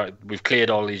and say, right, we've cleared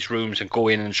all these rooms, and go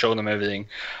in and show them everything.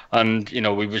 And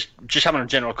we was just having a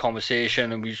general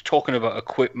conversation, and we was talking about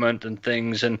equipment and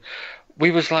things, and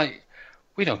we was like,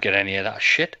 we don't get any of that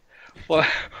shit.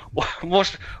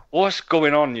 What's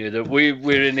going on here? That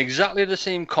we're in exactly the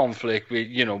same conflict.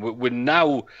 We're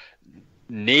now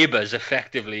neighbors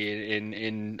effectively.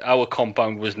 In our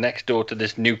compound was next door to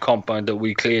this new compound that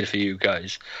we cleared for you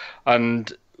guys,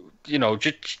 and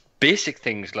just basic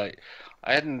things like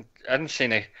I hadn't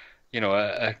seen a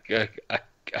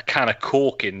can of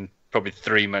Coke in probably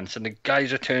 3 months, and the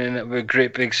guys are turning up with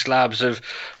great big slabs of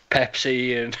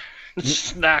Pepsi and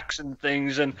snacks and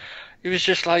things, and it was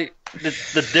just like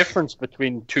the difference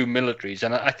between two militaries.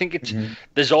 And I think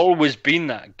there's always been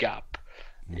that gap,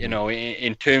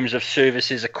 in terms of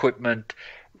services, equipment,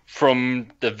 from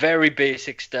the very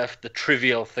basic stuff, the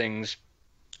trivial things,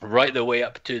 right the way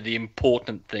up to the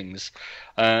important things.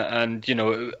 And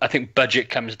I think budget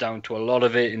comes down to a lot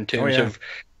of it in terms of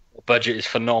budget is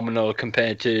phenomenal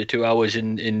compared to ours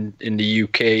in the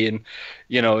UK, and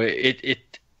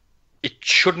it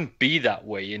shouldn't be that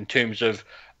way in terms of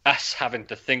us having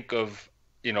to think of,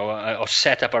 or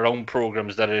set up our own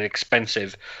programs that are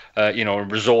expensive,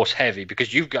 and resource heavy,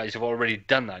 because you guys have already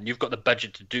done that and you've got the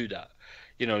budget to do that.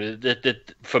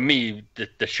 For me,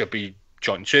 there should be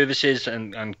joint services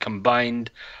and combined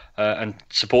and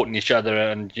supporting each other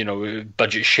and,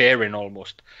 budget sharing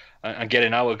almost. And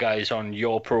getting our guys on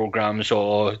your programs,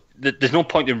 or there's no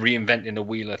point in reinventing the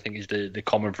wheel, I think is the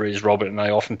common phrase Robert and I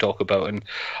often talk about. And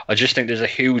I just think there's a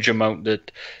huge amount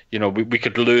that, we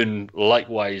could learn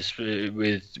likewise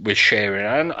with sharing.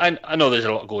 And I know there's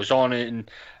a lot goes on in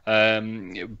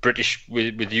British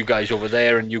with you guys over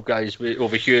there and you guys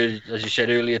over here, as you said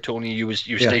earlier, Tony, you were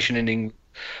stationed in England,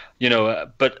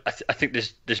 but I think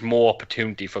there's more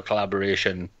opportunity for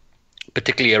collaboration,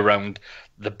 particularly around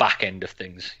the back end of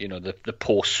things, the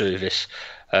post-service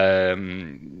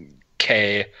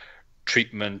care,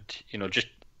 treatment, just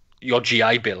your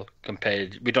GI Bill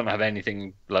compared. We don't have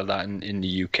anything like that in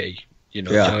the UK,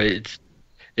 so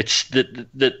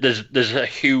there's a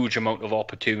huge amount of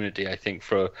opportunity, I think,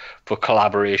 for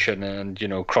collaboration and,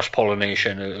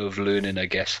 cross-pollination of learning, I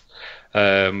guess,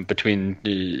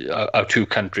 between our two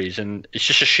countries. And it's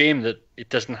just a shame that it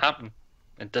doesn't happen.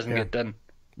 It doesn't get done.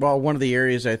 Well, one of the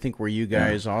areas I think where you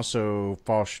guys also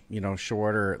fall,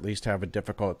 short, or at least have a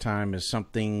difficult time, is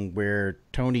something where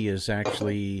Tony has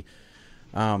actually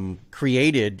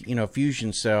created, a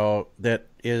fusion cell that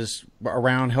is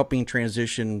around helping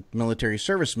transition military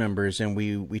service members. And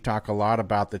we talk a lot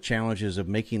about the challenges of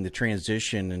making the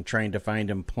transition and trying to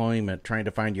find employment, trying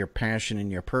to find your passion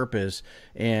and your purpose.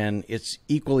 And it's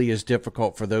equally as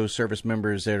difficult for those service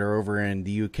members that are over in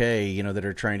the UK, that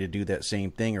are trying to do that same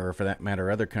thing, or for that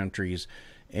matter, other countries.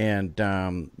 And,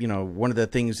 one of the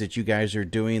things that you guys are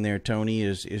doing there, Tony,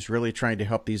 is really trying to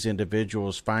help these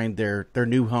individuals find their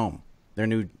new home, their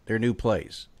new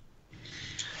place.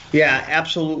 Yeah,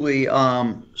 absolutely.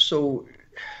 So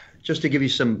just to give you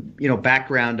some,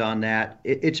 background on that,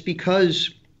 it's because,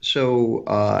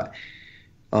 I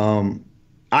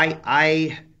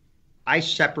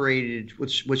separated,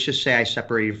 let's just say I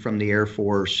separated from the Air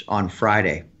Force on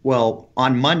Friday. Well,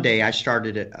 on Monday, I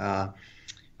started it.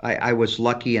 I was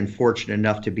lucky and fortunate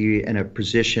enough to be in a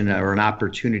position or an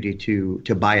opportunity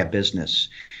to buy a business.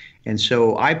 And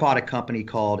so I bought a company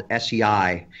called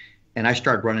SEI, and I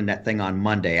started running that thing on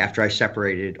Monday after I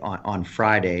separated on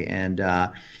Friday. And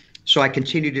so I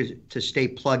continued to stay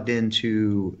plugged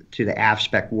into the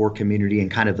AFSOC war community and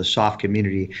kind of the soft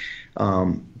community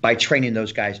by training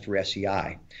those guys through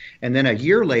SEI. And then a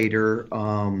year later,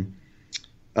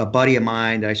 a buddy of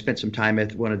mine that I spent some time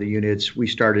at one of the units, we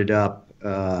started up,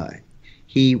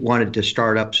 he wanted to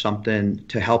start up something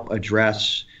to help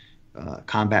address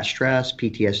combat stress,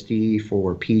 PTSD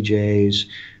for PJs,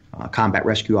 combat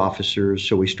rescue officers.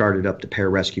 So we started up the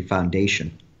Pararescue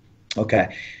Foundation.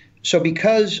 Okay. So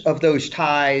because of those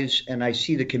ties, and I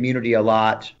see the community a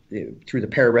lot through the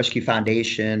Pararescue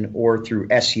Foundation or through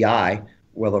SEI,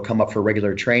 where they'll come up for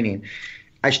regular training,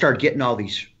 I started getting all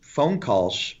these phone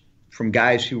calls from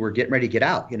guys who were getting ready to get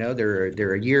out.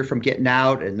 They're a year from getting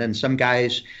out, and then some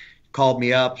guys called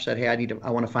me up, said, "Hey, I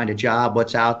want to find a job.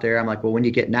 What's out there?" I'm like, "Well, when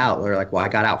you getting out?" They're like, "Well, I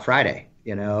got out Friday."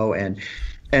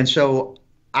 And so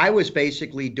I was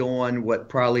basically doing what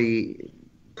probably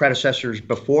predecessors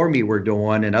before me were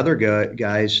doing, and other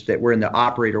guys that were in the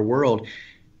operator world.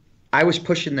 I was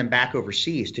pushing them back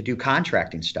overseas to do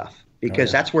contracting stuff, because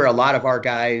that's where a lot of our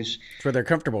guys. That's where they're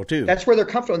comfortable too. That's where they're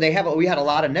comfortable. And we had a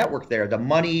lot of network there. The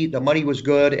money was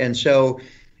good, and so,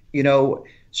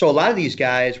 so a lot of these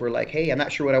guys were like, "Hey, I'm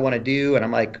not sure what I want to do," and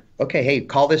I'm like, "Okay, hey,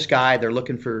 call this guy. They're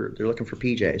looking for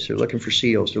PJs. They're looking for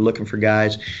SEALs. They're looking for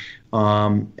guys,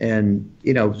 and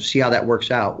see how that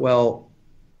works out." Well,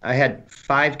 I had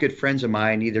 5 good friends of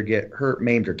mine either get hurt,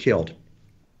 maimed, or killed.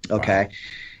 Okay. Wow.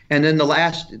 And then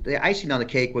the icing on the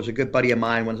cake was a good buddy of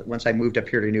mine. Once I moved up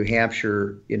here to New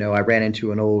Hampshire, I ran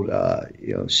into an old,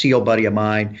 SEAL buddy of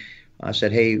mine. I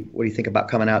said, "Hey, what do you think about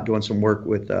coming out doing some work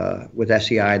with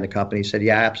SEI and the company?" He said,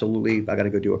 "Yeah, absolutely. I got to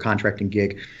go do a contracting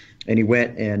gig." And he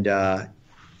went and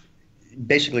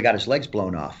basically got his legs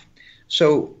blown off.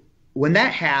 So when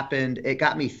that happened, it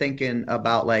got me thinking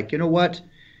about, like, you know what?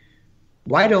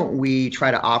 Why don't we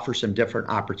try to offer some different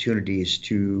opportunities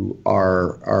to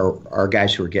our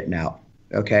guys who are getting out?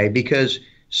 Okay, because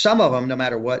some of them, no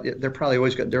matter what, they're probably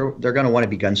always they're going to want to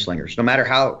be gunslingers, no matter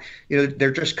how they're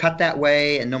just cut that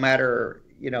way, and no matter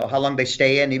how long they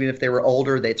stay in, even if they were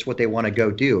older, that's what they want to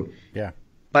go do. Yeah.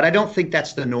 But I don't think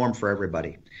that's the norm for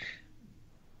everybody.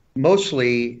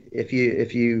 Mostly, if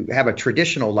you have a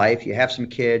traditional life, you have some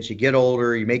kids, you get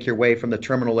older, you make your way from the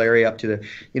terminal area up to the,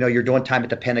 you're doing time at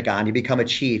the Pentagon, you become a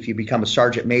chief, you become a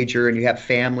sergeant major, and you have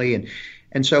family,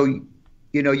 and so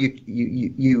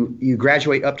you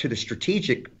graduate up to the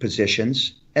strategic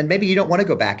positions, and maybe you don't want to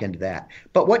go back into that.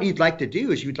 But what you'd like to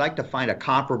do is you'd like to find a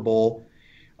comparable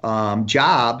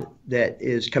job that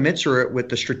is commensurate with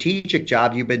the strategic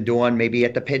job you've been doing, maybe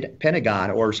at the Pentagon,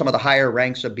 or some of the higher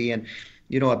ranks of being,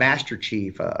 a master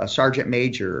chief, a sergeant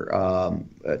major,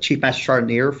 a chief master sergeant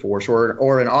in the Air Force,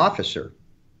 or an officer.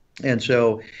 And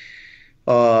so,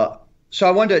 so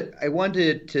I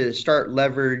wanted to start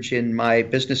leveraging my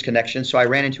business connections. So I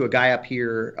ran into a guy up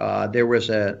here. There was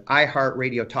an iHeart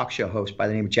radio talk show host by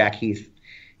the name of Jack Heath.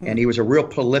 And he was a real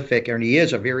prolific, and he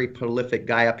is a very prolific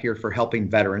guy up here for helping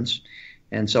veterans.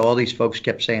 And so all these folks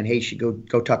kept saying, hey, you should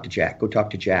go talk to Jack. Go talk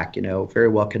to Jack. Very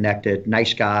well connected,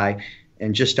 nice guy,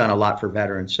 and just done a lot for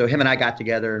veterans. So him and I got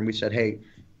together and we said, hey,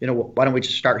 why don't we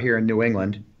just start here in New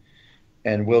England,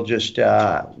 and we'll just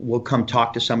we'll come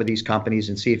talk to some of these companies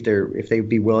and see if they'd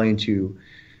be willing to.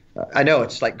 I know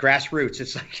it's like grassroots.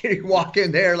 It's like you walk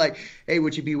in there like, hey,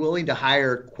 would you be willing to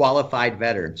hire qualified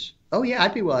veterans? Oh, yeah,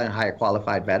 I'd be willing to hire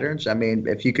qualified veterans. I mean,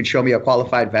 if you could show me a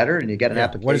qualified veteran and you get an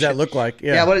application. What does that look like?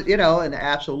 Yeah, and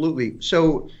absolutely.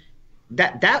 So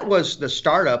that was the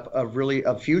startup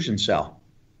of Fusion Cell.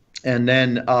 And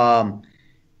then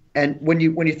and when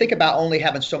you think about only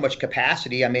having so much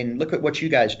capacity, I mean, look at what you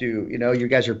guys do. You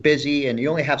guys are busy and you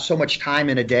only have so much time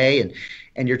in a day,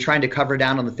 and you're trying to cover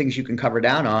down on the things you can cover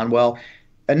down on. Well,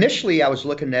 initially I was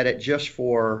looking at it just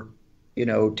for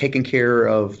taking care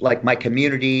of like my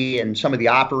community and some of the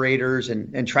operators,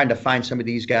 and trying to find some of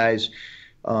these guys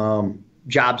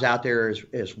jobs out there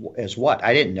as what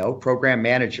I didn't know, program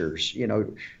managers,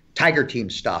 Tiger Team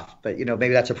stuff, but maybe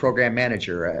that's a program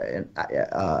manager,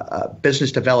 a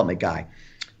business development guy.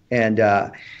 And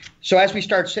so as we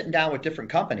start sitting down with different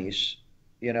companies,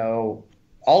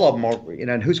 all of them are,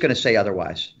 and who's going to say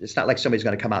otherwise? It's not like somebody's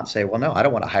going to come out and say, well, no, I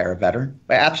don't want to hire a veteran.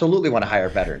 I absolutely want to hire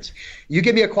veterans. You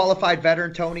give me a qualified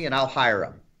veteran, Tony, and I'll hire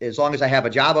him as long as I have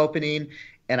a job opening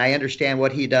and I understand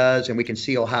what he does, and we can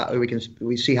see how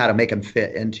we see how to make him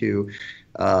fit into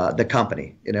the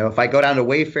company. If I go down to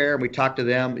Wayfair and we talk to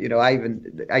them,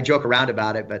 I joke around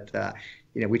about it, but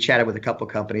we chatted with a couple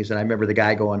of companies, and I remember the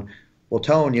guy going, well,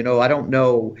 Tone, I don't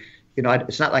know.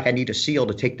 It's not like I need a SEAL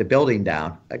to take the building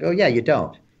down. I go, yeah, you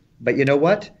don't. But you know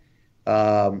what?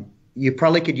 You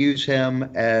probably could use him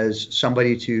as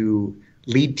somebody to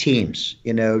lead teams,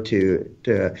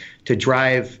 to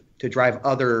drive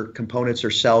other components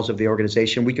or cells of the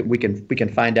organization. We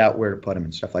can find out where to put them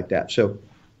and stuff like that. So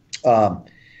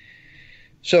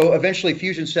eventually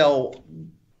Fusion Cell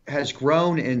has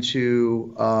grown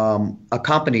into a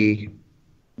company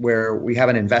where we have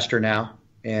an investor now.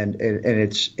 And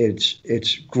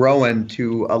it's growing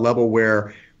to a level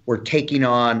where we're taking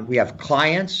on. We have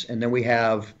clients, and then we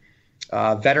have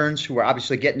veterans who are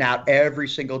obviously getting out every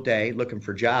single day looking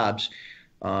for jobs,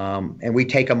 and we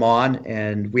take them on.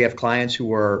 And we have clients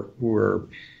who are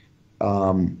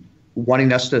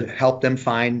wanting us to help them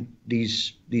find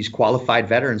these qualified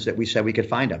veterans that we said we could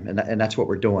find them, and that's what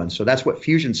we're doing. So that's what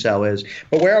Fusion Cell is.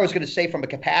 But where I was going to say from a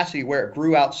capacity where it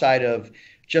grew outside of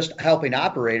just helping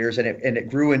operators, and it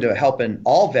grew into helping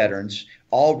all veterans,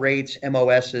 all rates,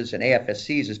 MOSs, and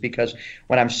AFSCs, is because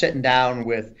when I'm sitting down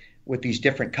with these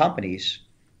different companies,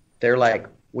 they're like,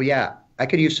 well, yeah, I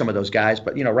could use some of those guys,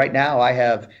 but right now I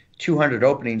have 200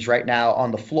 openings right now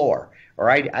on the floor, or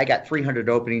I got 300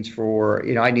 openings for,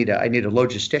 I need a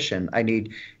logistician, I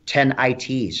need 10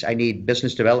 ITs, I need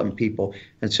business development people,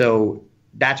 and so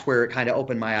that's where it kind of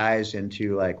opened my eyes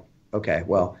into like, okay,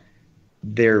 well,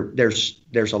 there's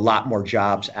a lot more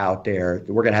jobs out there.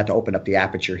 We're going to have to open up the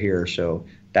aperture here. So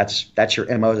that's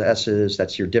your MOSs,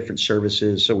 that's your different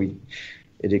services. So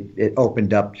it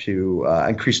opened up to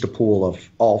increase the pool of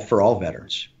all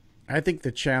veterans. I think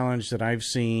the challenge that I've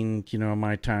seen, in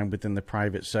my time within the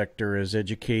private sector is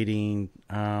educating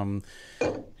the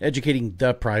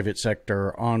private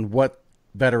sector on what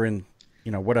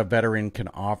what a veteran can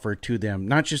offer to them,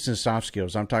 not just in soft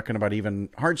skills. I'm talking about even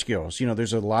hard skills.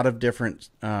 There's a lot of different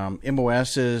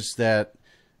MOSs that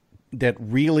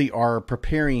really are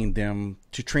preparing them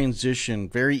to transition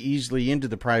very easily into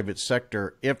the private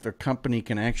sector if a company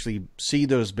can actually see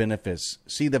those benefits,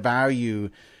 see the value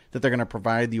that they're going to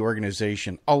provide the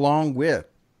organization along with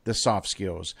the soft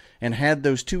skills. And had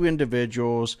those two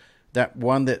individuals, that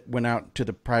one that went out to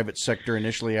the private sector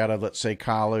initially out of, let's say,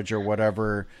 college or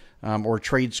whatever, or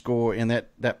trade school, and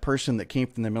that person that came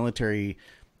from the military,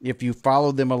 if you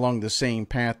follow them along the same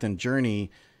path and journey,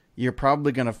 you're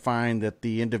probably going to find that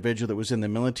the individual that was in the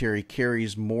military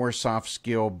carries more soft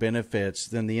skill benefits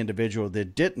than the individual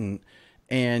that didn't.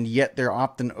 and yet they're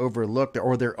often overlooked,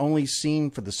 or they're only seen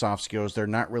for the soft skills. They're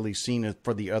not really seen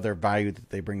for the other value that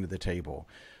they bring to the table.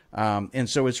 And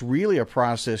so it's really a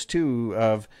process, too,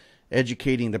 of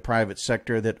educating the private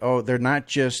sector that, they're not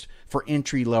just for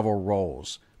entry-level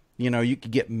roles. You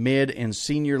could get mid and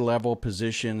senior level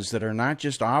positions that are not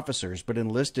just officers, but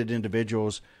enlisted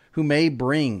individuals who may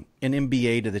bring an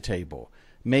MBA to the table,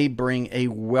 may bring a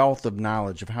wealth of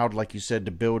knowledge of how, like you said,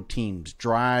 to build teams,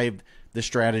 drive the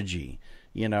strategy,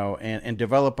 and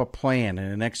develop a plan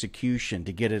and an execution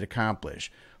to get it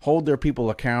accomplished, hold their people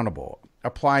accountable,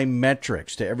 apply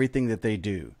metrics to everything that they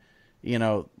do.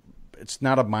 It's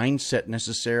not a mindset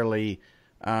necessarily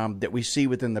that we see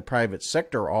within the private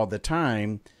sector all the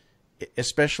time,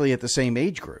 especially at the same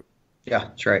age group. Yeah,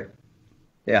 that's right.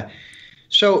 Yeah.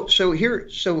 So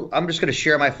I'm just going to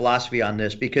share my philosophy on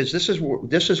this, because this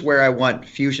is where I want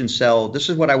Fusion Cell. This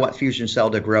is what I want Fusion Cell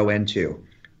to grow into,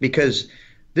 because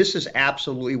this is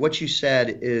absolutely what you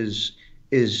said is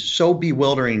so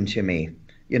bewildering to me.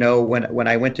 When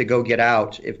I went to go get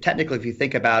out, if you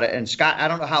think about it, and Scott, I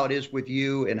don't know how it is with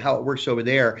you and how it works over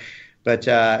there, but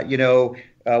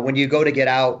when you go to get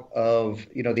out of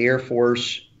the Air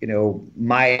Force,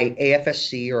 my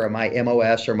AFSC or my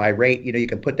MOS or my rate, you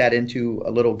can put that into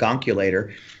a little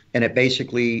gonculator, and it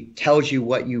basically tells you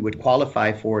what you would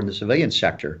qualify for in the civilian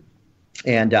sector.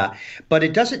 And but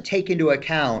it doesn't take into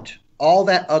account all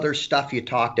that other stuff you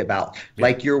talked about,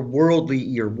 like your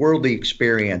worldly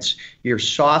experience, your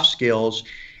soft skills.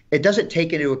 It doesn't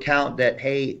take into account that,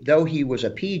 hey, though he was a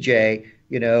PJ,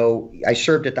 I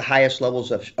served at the highest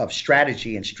levels of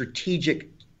strategy and strategic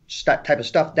type of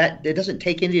stuff. That it doesn't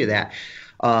take into that.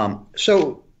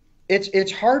 So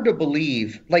it's hard to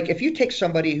believe. Like, if you take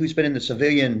somebody who's been in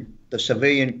the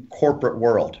civilian corporate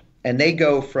world, and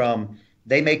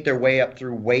they make their way up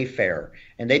through Wayfair,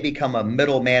 and they become a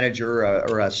middle manager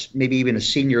or maybe even a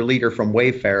senior leader from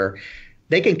Wayfair,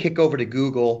 they can kick over to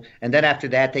Google, and then after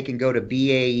that they can go to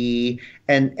BAE,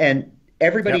 and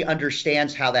everybody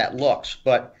understands how that looks.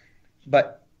 But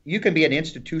you can be an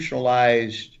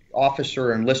institutionalized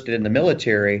officer enlisted in the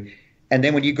military, and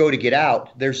then when you go to get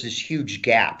out, there's this huge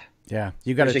gap. Yeah,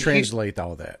 you got to translate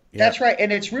all that. Yep. That's right,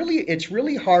 and it's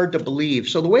really hard to believe.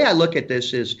 So the way I look at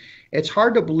this is, it's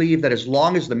hard to believe that as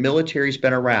long as the military's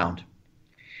been around,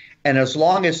 and as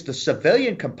long as the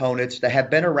civilian components that have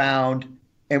been around,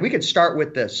 and we could start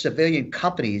with the civilian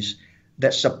companies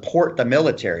that support the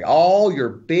military, all your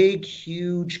big,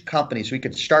 huge companies, we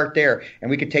could start there, and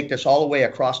we could take this all the way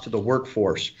across to the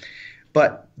workforce.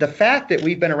 But the fact that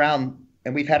we've been around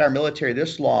and we've had our military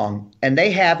this long, and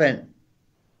they haven't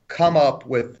come up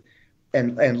with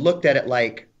and looked at it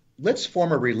like, let's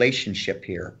form a relationship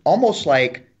here, almost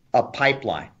like a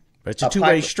pipeline. But it's a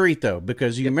two-way street, though,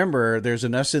 because you remember there's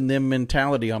an us and them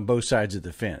mentality on both sides of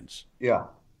the fence. Yeah.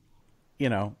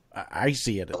 I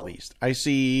see it, at least. I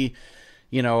see,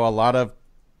 a lot of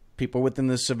people within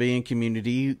the civilian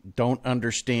community don't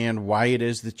understand why it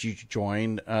is that you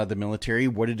joined the military,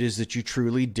 what it is that you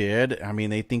truly did. I mean,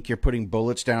 they think you're putting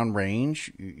bullets down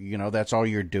range. That's all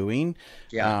you're doing.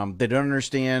 Yeah. They don't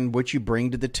understand what you bring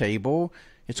to the table.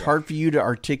 It's hard for you to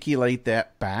articulate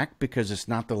that back because it's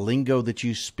not the lingo that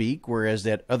you speak, whereas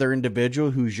that other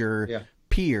individual who's your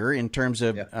peer in terms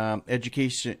of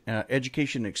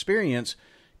education experience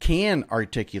can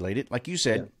articulate it. Like you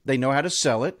said, they know how to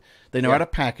sell it. They know how to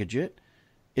package it.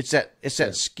 It's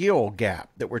that skill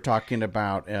gap that we're talking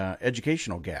about,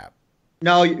 educational gap.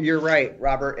 No, you're right,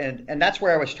 Robert, and that's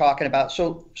where I was talking about.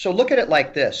 So look at it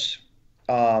like this.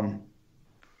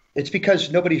 It's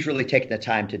because nobody's really taken the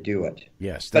time to do it.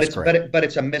 Yes, that's correct. But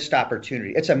it's a missed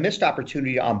opportunity. It's a missed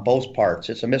opportunity on both parts.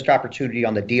 It's a missed opportunity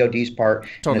on the DoD's part.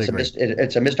 Totally agree.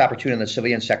 It's a missed opportunity on the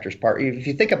civilian sector's part. If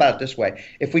you think about it this way,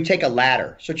 if we take a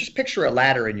ladder, so just picture a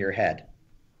ladder in your head,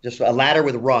 just a ladder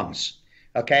with rungs,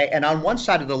 okay? And on one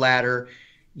side of the ladder,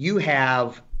 you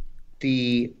have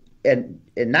and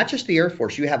not just the Air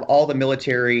Force, you have all the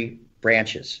military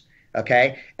branches.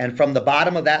 Okay. And from the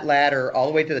bottom of that ladder all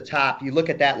the way to the top, you look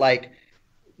at that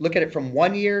look at it from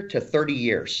 1 year to 30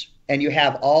 years. And you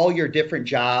have all your different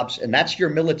jobs, and that's your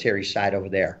military side over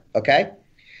there. Okay.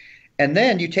 And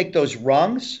then you take those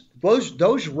rungs,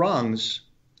 those rungs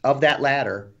of that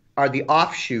ladder are the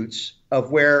offshoots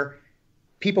of where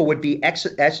people would be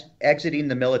exiting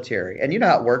the military. And you know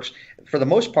how it works. For the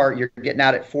most part, you're getting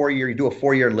out at 4 year. You do a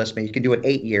 4 year enlistment. You can do an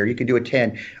 8 year. You can do a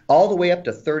 10, all the way up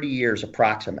to 30 years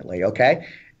approximately. Okay.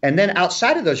 And then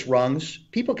outside of those rungs,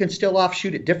 people can still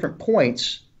offshoot at different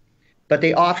points, but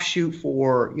they offshoot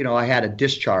for, I had a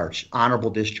discharge, honorable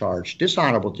discharge,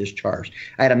 dishonorable discharge.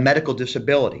 I had a medical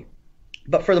disability.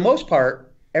 But for the most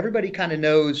part, everybody kind of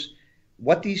knows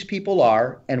what these people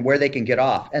are and where they can get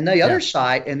off. And the other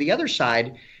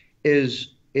side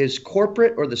is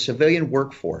corporate or the civilian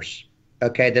workforce,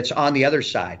 okay, that's on the other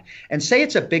side. And say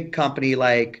it's a big company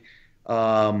like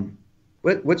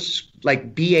what's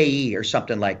like BAE or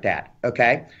something like that,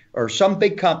 okay, or some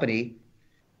big company.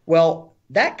 Well,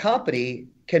 that company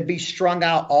can be strung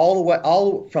out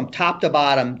all from top to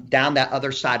bottom down that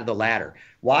other side of the ladder.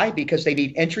 Why? Because they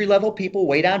need entry-level people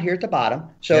way down here at the bottom.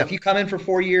 So if you come in for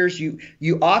 4 years, you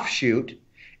offshoot,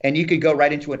 and you could go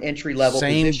right into an entry-level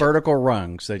position. Vertical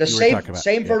rungs that you were talking about.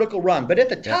 Same vertical rung. But at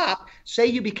the top, say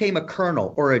you became a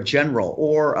colonel or a general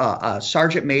or a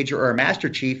sergeant major or a master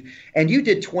chief, and you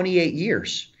did 28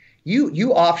 years.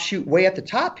 You offshoot way at the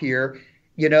top here,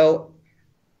 you know,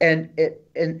 and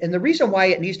the reason why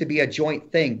it needs to be a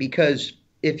joint thing, because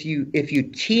if you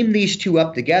team these two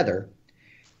up together,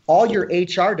 all your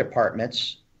HR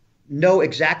departments know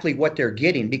exactly what they're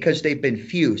getting because they've been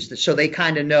fused. So they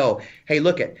kind of know, hey,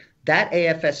 look at that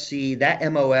AFSC, that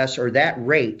MOS, or that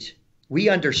rate. We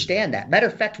understand that. Matter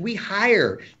of fact, we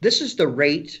hire. This is the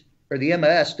rate or the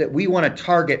MOS that we want to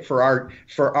target for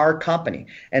our company.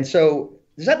 And so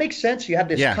does that make sense? You have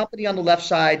this company on the left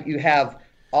side. You have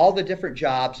all the different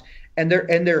jobs, and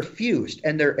they're fused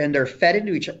and they're fed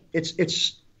into each other.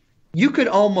 It's you could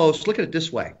almost look at it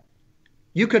this way.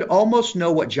 You could almost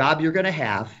know what job you're going to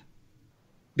have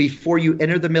before you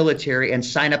enter the military and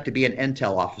sign up to be an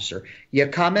intel officer. You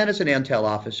come in as an intel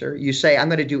officer. You say, I'm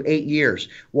going to do 8 years.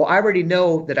 Well, I already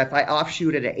know that if I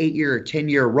offshoot at an 8-year or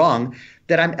 10-year rung,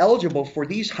 that I'm eligible for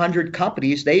these 100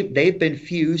 companies. They've been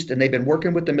fused and they've been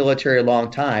working with the military a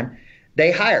long time.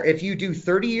 They hire. If you do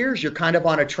 30 years, you're kind of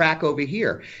on a track over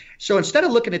here. So instead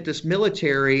of looking at this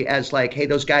military as like, hey,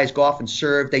 those guys go off and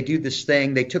serve, they do this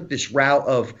thing, they took this route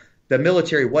of the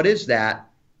military, what is that?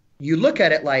 You look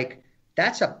at it like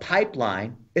that's a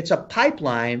pipeline. It's a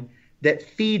pipeline that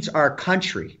feeds our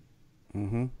country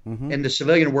in the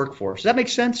civilian workforce. Does that make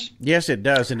sense? Yes, it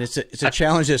does, and it's a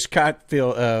challenge that Scott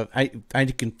I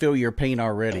can feel your pain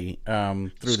already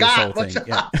through Scott, this whole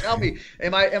thing. Tell me,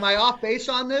 am I off base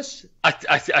on this? I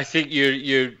think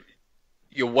you're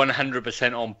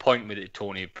 100% on point with it,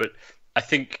 Tony. But I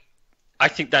think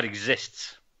that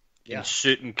exists in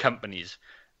certain companies.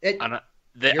 And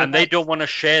they don't want to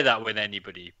share that with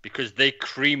anybody because they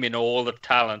cream in all the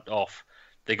talent off.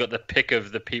 They got the pick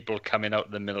of the people coming out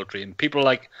of the military, and people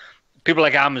like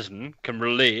Amazon can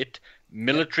relate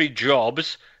military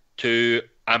jobs to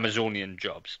Amazonian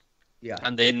jobs. Yeah,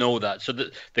 and they know that. So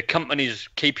the companies,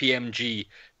 KPMG,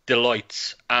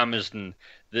 Deloitte, Amazon,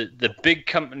 the big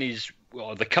companies,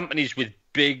 or the companies with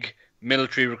big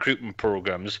military recruitment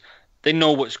programs, they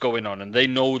know what's going on, and they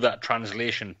know that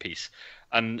translation piece.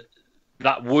 And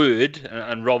that word,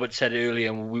 and Robert said earlier,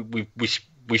 and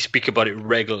we speak about it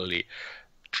regularly.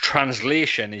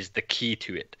 Translation is the key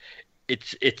to it.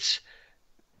 It's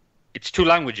two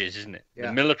languages, isn't it? Yeah.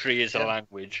 The military is a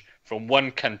language from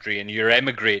one country, and you're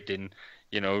emigrating.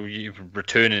 You know, you're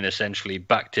returning essentially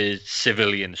back to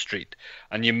civilian street,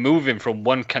 and you're moving from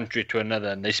one country to another,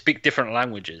 and they speak different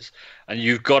languages, and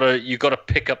you've got to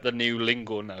pick up the new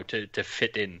lingo now to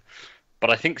fit in. But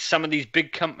I think some of these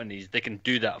big companies, they can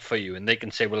do that for you, and they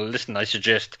can say, well, listen, I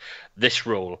suggest this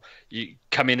role. You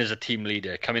come in as a team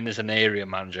leader, come in as an area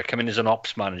manager, come in as an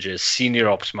ops manager, senior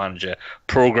ops manager,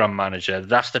 program manager.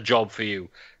 That's the job for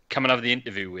you. Come and have the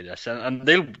interview with us. And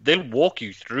they'll walk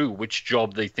you through which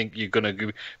job they think you're going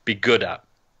to be good at.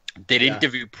 The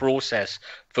interview process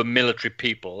for military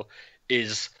people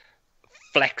is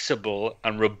flexible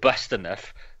and robust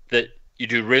enough that you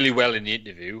do really well in the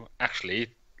interview. Actually,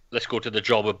 let's go to the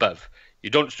job above. You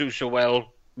don't do so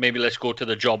well, maybe let's go to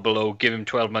the job below, give him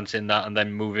 12 months in that, and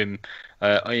then move him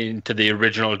into the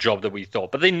original job that we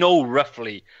thought. But they know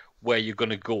roughly where you're going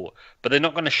to go. But they're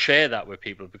not going to share that with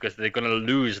people because they're going to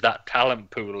lose that talent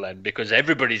pool then, because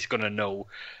everybody's going to know.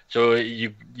 So,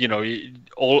 you know,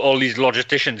 all these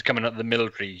logisticians coming out of the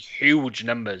military, huge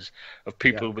numbers of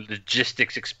people with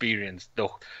logistics experience.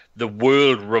 The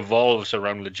world revolves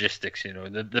around logistics, you know.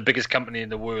 The biggest company in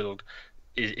the world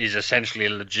is essentially a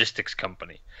logistics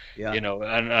company, you know,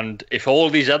 and if all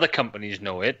these other companies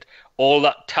know it, all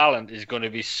that talent is going to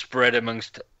be spread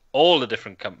amongst all the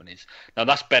different companies. Now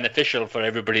that's beneficial for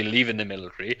everybody leaving the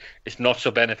military. It's not so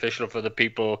beneficial for the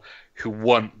people who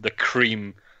want the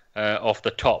cream off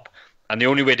the top. And the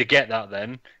only way to get that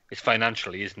then is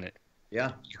financially, isn't it?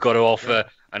 Yeah. You've got to offer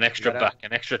an extra buck,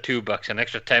 an extra $2, an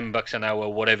extra $10 an hour,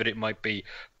 whatever it might be,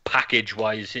 package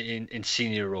wise in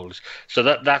senior roles. So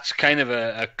that's kind of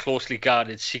a closely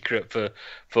guarded secret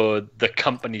for the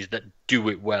companies that do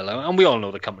it well, and we all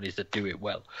know the companies that do it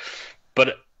well.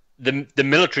 But the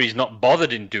military is not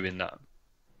bothered in doing that.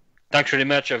 Thanks very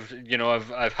much.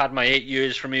 I've had my 8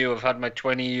 years from you. I've had my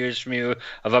 20 years from you.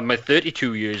 I've had my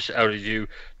 32 years out of you.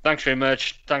 Thanks very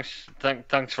much.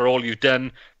 Thanks for all you've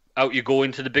done. Out you go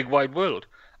into the big wide world.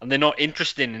 And they're not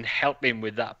interested in helping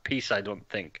with that piece, I don't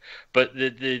think. But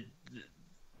the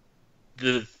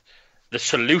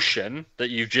solution that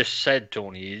you've just said,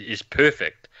 Tony, is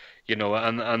perfect.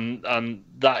 And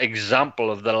that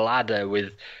example of the ladder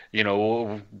with,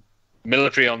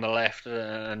 military on the left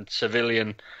and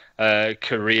civilian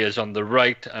careers on the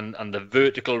right, and the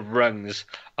vertical rungs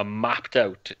are mapped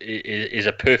out is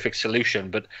a perfect solution.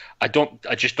 But I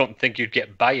just don't think you'd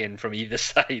get buy-in from either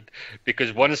side,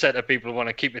 because one set of people want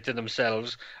to keep it to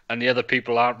themselves and the other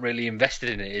people aren't really invested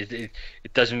in it.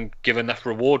 It doesn't give enough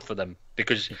reward for them,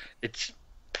 because it's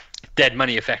dead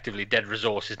money, effectively dead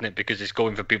resource, isn't it? Because it's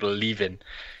going for people leaving.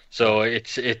 So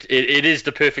it is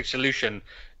the perfect solution.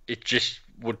 It just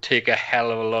would take a hell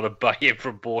of a lot of buy-in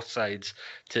from both sides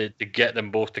to get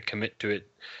them both to commit to it,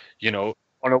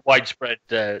 on a widespread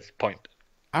point.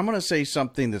 I'm going to say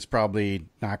something that's probably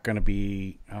not going to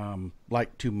be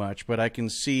liked too much, but I can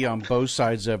see on both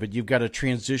sides of it. You've got a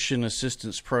transition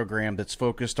assistance program that's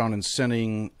focused on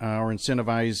incentivizing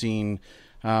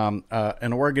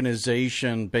an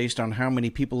organization based on how many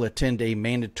people attend a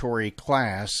mandatory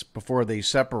class before they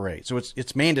separate. So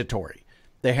it's mandatory.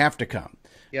 They have to come.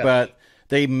 Yeah. But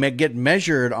they get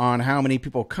measured on how many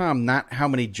people come, not how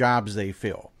many jobs they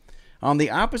fill. On the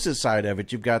opposite side of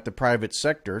it, you've got the private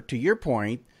sector, to your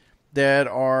point, that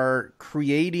are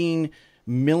creating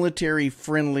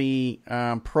military-friendly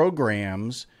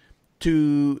programs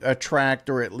to attract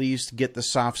or at least get the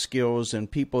soft skills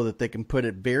and people that they can put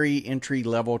at very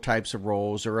entry-level types of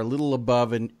roles or a little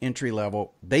above an entry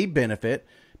level. They benefit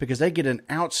because they get an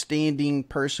outstanding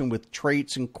person with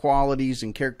traits and qualities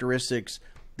and characteristics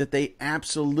that they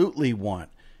absolutely want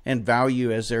and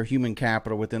value as their human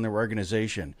capital within their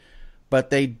organization. But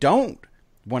they don't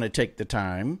want to take the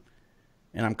time,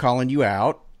 and I'm calling you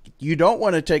out, you don't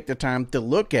want to take the time to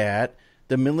look at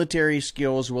the military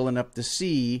skills well enough to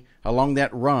see along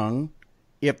that rung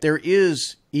if there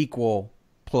is equal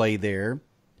play there,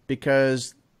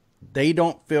 because they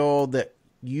don't feel that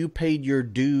you paid your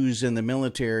dues in the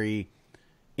military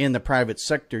in the private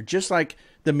sector, just like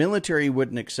the military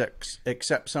wouldn't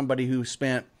accept somebody who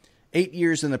spent 8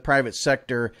 years in the private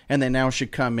sector and they now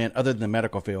should come in, other than the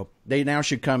medical field, they now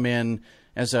should come in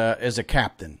as a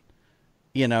captain,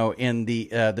 in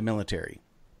the military.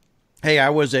 Hey, I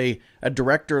was a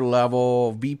director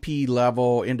level, VP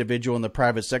level individual in the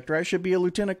private sector. I should be a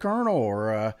lieutenant colonel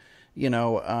or a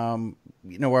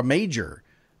major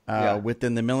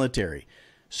within the military.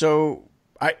 So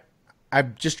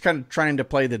I'm just kind of trying to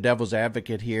play the devil's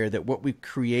advocate here, that what we've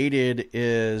created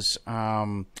is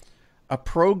a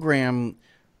program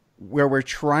where we're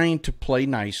trying to play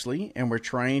nicely and we're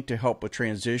trying to help a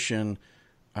transition.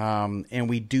 And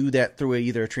we do that through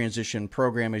either a transition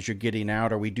program as you're getting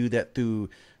out, or we do that through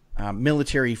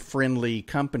military-friendly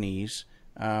companies.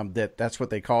 That's what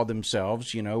they call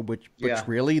themselves, which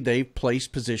really they've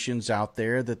placed positions out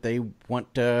there that they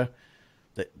want to.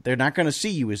 That they're not going to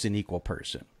see you as an equal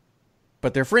person,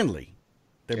 but they're friendly.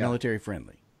 They're military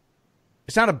friendly.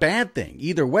 It's not a bad thing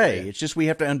either way. Yeah. It's just we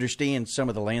have to understand some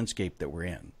of the landscape that we're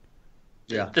in.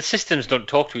 Yeah, the systems don't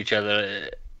talk to each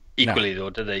other equally, though,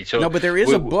 do they? So no, but there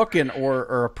is a book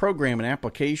or a program, an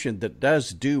application that does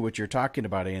do what you're talking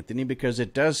about, Anthony, because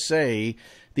it does say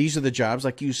these are the jobs,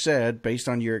 like you said, based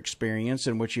on your experience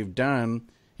and what you've done.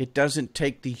 It doesn't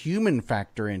take the human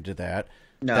factor into that.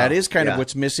 No, that is kind of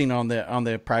what's missing on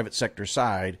the private sector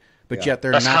side. But yet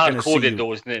they're not going to see you. That's hard-coded,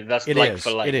 though, isn't it? That's like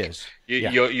for like. It is.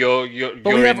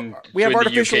 But we have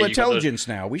artificial intelligence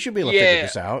now. We should be able to figure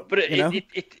this out. But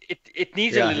it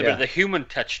needs a little bit of the human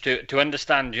touch to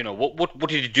understand, what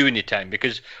did you do in your time?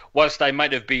 Because whilst I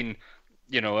might have been,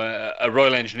 a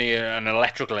Royal Engineer and an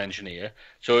electrical engineer,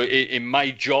 so in my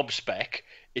job spec,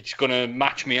 it's going to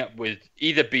match me up with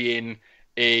either being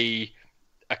a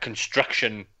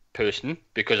construction person,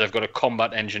 because I've got a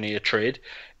combat engineer trade.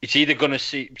 It's either going to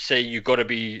say you've got to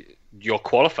be your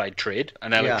qualified trade,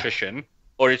 an electrician,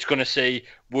 or it's going to say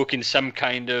work in some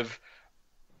kind of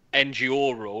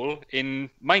NGO role in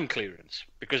mine clearance,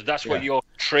 because that's what your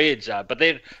trades are. But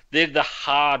they're the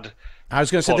hard. I was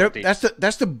going to say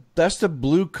that's the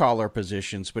blue collar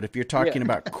positions. But if you're talking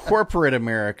about corporate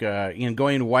America,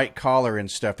 going white collar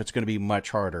and stuff, it's going to be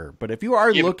much harder. But if you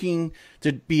are looking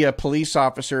to be a police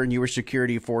officer and you were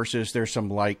security forces, there's some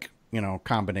like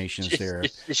combinations there.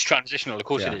 It's transitional, of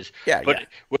course it is. Yeah, but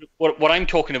what I'm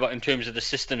talking about in terms of the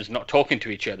systems not talking to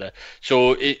each other.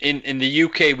 So in the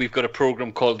UK, we've got a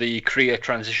program called the Career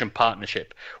Transition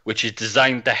Partnership, which is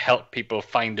designed to help people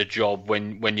find a job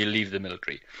when you leave the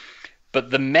military. But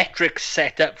the metric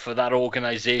set up for that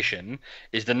organization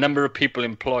is the number of people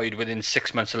employed within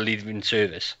 6 months of leaving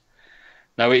service.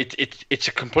 Now, it's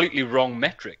a completely wrong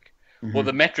metric. Mm-hmm. What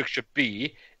the metric should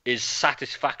be is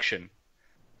satisfaction.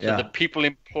 So the people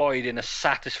employed in a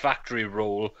satisfactory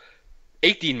role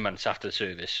 18 months after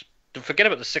service. Don't forget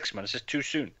about the 6 months. It's too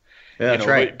soon. Yeah, that's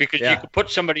right. Because you could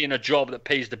put somebody in a job that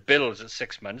pays the bills at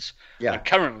 6 months. Yeah. And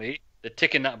currently, they're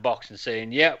ticking that box and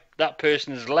saying, yeah, that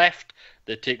person has left.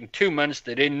 They're taking 2 months.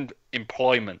 They're in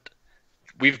employment.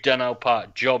 We've done our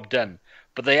part. Job done.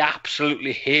 But they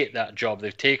absolutely hate that job.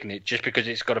 They've taken it just because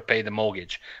it's got to pay the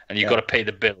mortgage and you've got to pay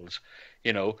the bills,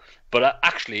 But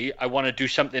actually, I want to do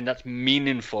something that's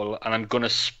meaningful, and I'm going to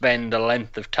spend a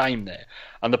length of time there.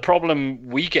 And the problem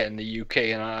we get in the UK,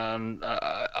 and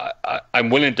I'm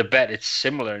willing to bet it's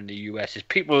similar in the US, is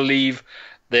people leave.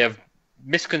 They have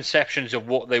misconceptions of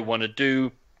what they want to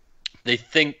do. They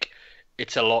think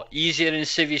it's a lot easier in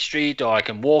Civvy Street, or I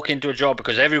can walk into a job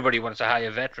because everybody wants to hire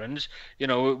veterans.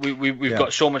 We've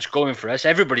got so much going for us.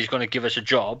 Everybody's going to give us a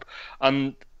job,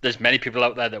 and there's many people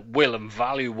out there that will and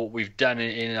value what we've done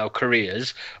in our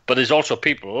careers. But there's also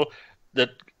people that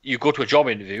you go to a job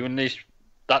interview and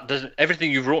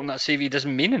everything you've wrote in that CV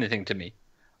doesn't mean anything to me.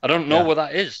 I don't know what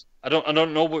that is. I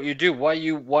don't know what you do. Why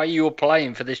are you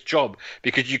applying for this job?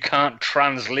 Because you can't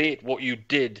translate what you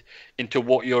did into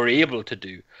what you're able to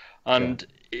do. And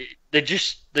they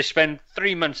spend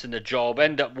 3 months in the job,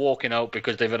 end up walking out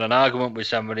because they've had an argument with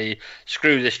somebody.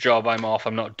 Screw this job, I'm off,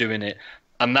 I'm not doing it.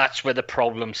 And that's where the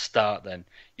problems start then.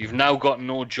 You've now got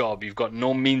no job. You've got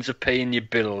no means of paying your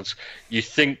bills. You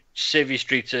think Civvy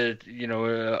Street's a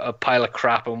pile of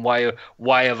crap, and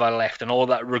why have I left? And all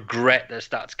that regret that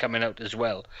starts coming out as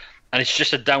well. And it's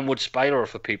just a downward spiral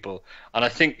for people. And I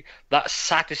think that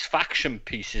satisfaction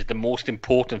piece is the most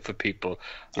important for people.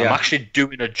 I'm actually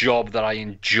doing a job that I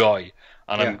enjoy.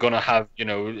 And I'm going to have,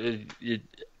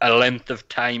 a length of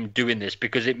time doing this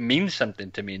because it means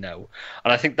something to me now.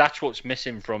 And I think that's what's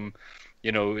missing from,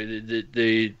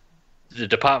 the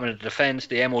Department of Defense,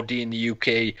 the MOD in the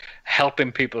UK,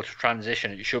 helping people to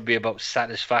transition. It should be about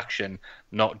satisfaction,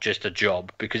 not just a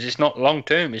job, because it's not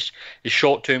long-term. It's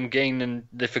short-term gain, and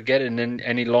they're forgetting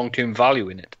any long-term value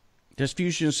in it. Does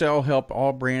Fusion Cell help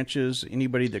all branches,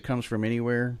 anybody that comes from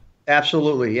anywhere?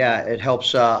 Absolutely, yeah. It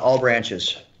helps all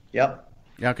branches. Yep.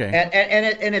 Okay.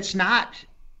 And it's not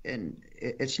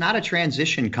a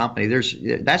transition company.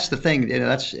 That's the thing.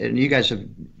 And you guys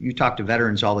you talk to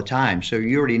veterans all the time, so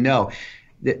you already know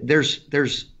that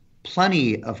there's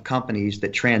plenty of companies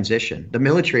that transition, the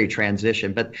military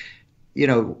transition, but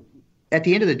at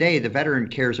the end of the day, the veteran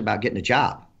cares about getting a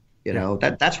job.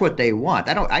 That's what they want.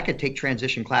 I could take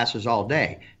transition classes all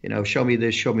day. Show me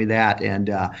this, show me that, and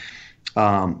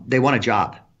they want a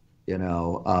job.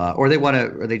 Or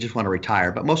they just want to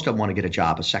retire, but most of them want to get a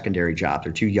job, a secondary job.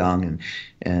 They're too young,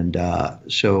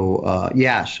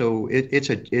 so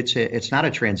it's not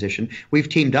a transition. We've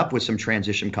teamed up with some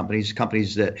transition companies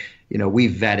that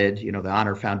we've vetted. The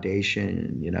Honor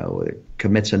Foundation,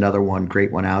 Commit's another one,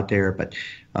 great one out there. But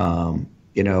and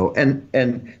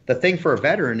the thing for a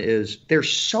veteran is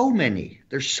there's so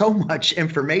much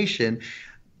information.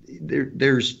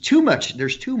 There's too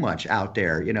much out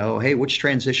there. Hey, which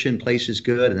transition place is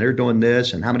good, and they're doing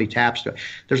this, and how many taps.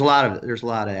 There's a lot of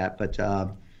that. But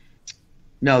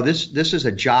no, this is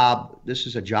a job. This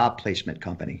is a job placement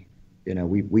company.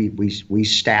 We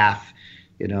staff.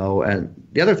 And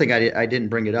the other thing I didn't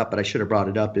bring it up, but I should have brought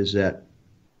it up, is that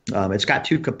it's got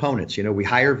two components. We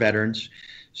hire veterans,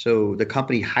 so the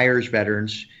company hires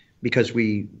veterans. Because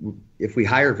if we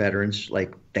hire veterans,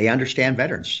 like, they understand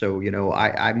veterans. So,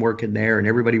 I'm working there, and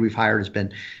everybody we've hired has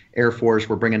been Air Force.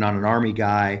 We're bringing on an Army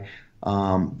guy.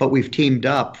 But we've teamed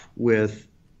up with,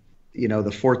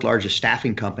 the fourth largest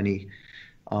staffing company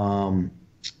in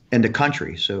the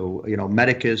country. So,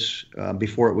 Medicus,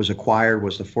 before it was acquired,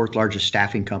 was the fourth largest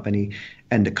staffing company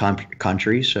in the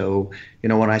country. So,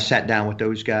 when I sat down with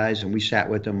those guys, and we sat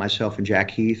with them, myself and Jack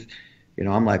Heath,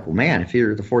 I'm like, well, man, if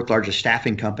you're the fourth largest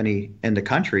staffing company in the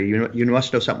country, you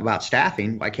must know something about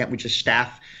staffing. Why can't we just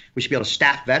staff? We should be able to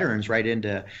staff veterans right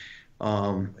into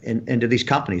these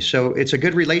companies. So it's a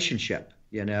good relationship.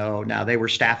 Now they were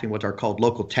staffing what are called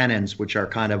local tenants, which are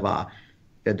kind of at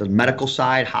the medical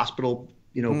side, hospital,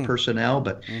 personnel.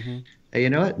 But hey,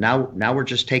 now we're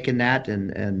just taking that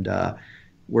and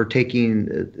we're taking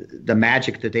the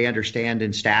magic that they understand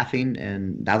in staffing,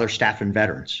 and now they're staffing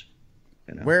veterans.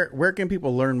 You know? Where can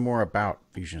people learn more about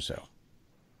Fusion Cell?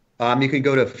 You can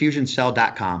go to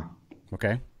fusioncell.com.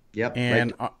 Okay. Yep.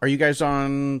 And are you guys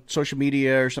on social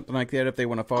media or something like that if they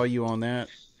want to follow you on that?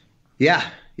 Yeah.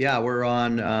 We're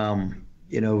on,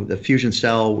 the Fusion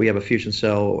Cell. We have a Fusion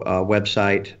Cell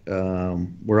website.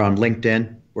 We're on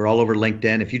LinkedIn. We're all over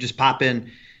LinkedIn. If you just pop in,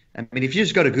 if you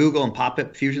just go to Google and pop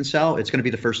up Fusion Cell, it's going to be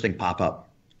the first thing pop up.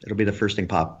 It'll be the first thing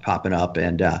popping up.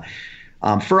 And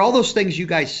for all those things you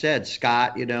guys said,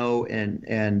 Scott,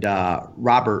 and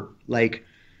Robert, like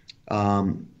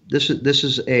this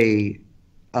is a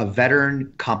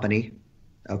veteran company,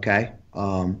 okay?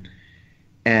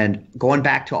 And going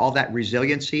back to all that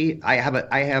resiliency, I have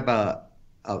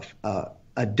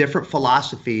a different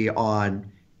philosophy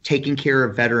on taking care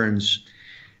of veterans,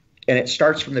 and it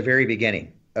starts from the very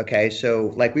beginning. Okay,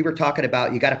 so like we were talking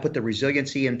about, you got to put the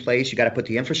resiliency in place. You got to put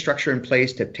the infrastructure in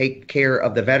place to take care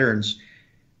of the veterans,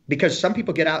 because some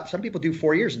people get out. Some people do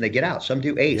 4 years and they get out. Some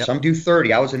do 8. Yep. Some do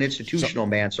 30. I was an institutional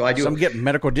man, so I do. Some get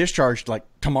medical discharged like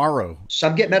tomorrow.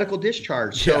 Some get medical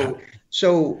discharge. Yeah.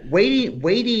 So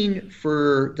waiting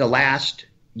for the last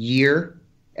year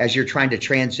as you're trying to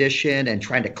transition and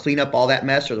trying to clean up all that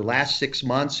mess, or the last 6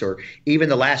 months, or even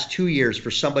the last 2 years for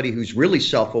somebody who's really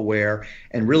self-aware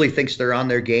and really thinks they're on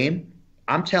their game,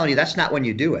 I'm telling you, that's not when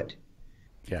you do it.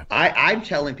 Yeah. I'm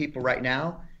telling people right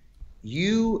now,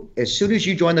 as soon as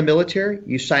you join the military,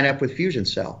 you sign up with Fusion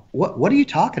Cell. What are you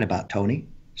talking about, Tony?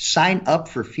 Sign up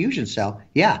for Fusion Cell?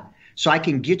 Yeah. So I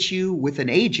can get you with an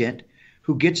agent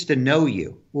who gets to know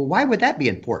you. Well, why would that be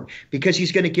important? Because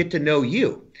he's going to get to know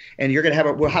you, and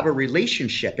we'll have a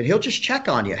relationship, and he'll just check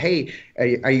on you. Hey,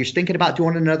 are you thinking about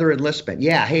doing another enlistment?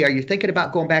 Yeah. Hey, are you thinking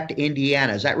about going back to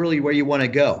Indiana? Is that really where you want to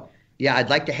go? Yeah, I'd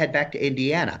like to head back to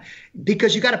Indiana.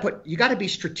 Because you got to be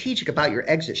strategic about your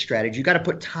exit strategy. You got to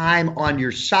put time on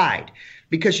your side,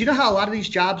 because you know how a lot of these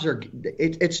jobs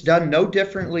it's done no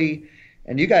differently.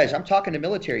 And you guys, I'm talking to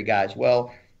military guys.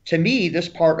 Well, to me, this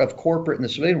part of corporate and the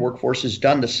civilian workforce is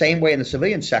done the same way in the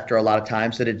civilian sector a lot of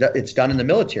times that it's done in the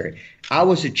military. I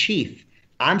was a chief.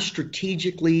 I'm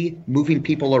strategically moving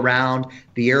people around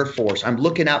the Air Force. I'm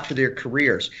looking out for their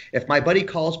careers. If my buddy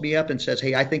calls me up and says,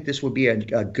 hey, I think this would be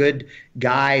a good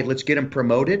guy, let's get him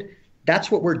promoted,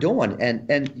 that's what we're doing.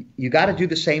 And you got to do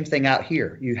the same thing out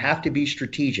here. You have to be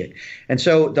strategic. And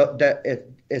so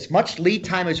as much lead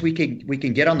time as we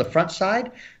can get on the front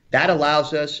side, that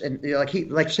allows us, and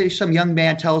say some young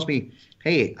man tells me,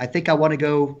 hey, I think I want to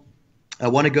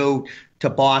go to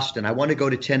Boston. I want to go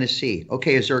to Tennessee.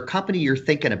 Okay, is there a company you're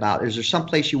thinking about? Is there some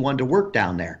place you wanted to work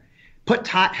down there?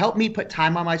 Help me put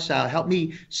time on myself. Help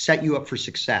me set you up for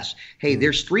success. Hey,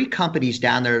 there's 3 companies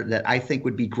down there that I think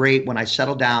would be great. When I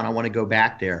settle down, I want to go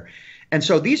back there. And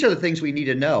so these are the things we need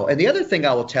to know. And the other thing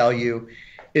I will tell you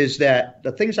is that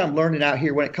the things I'm learning out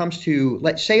here when it comes to,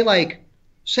 let's say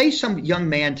some young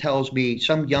man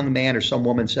or some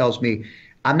woman tells me,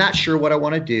 I'm not sure what I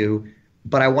want to do,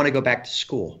 but I want to go back to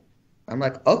school. I'm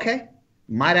like, okay,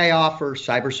 might I offer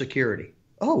cybersecurity?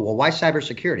 Oh, well, why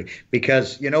cybersecurity?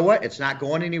 Because you know what? It's not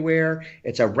going anywhere.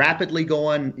 It's a rapidly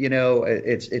going,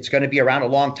 it's going to be around a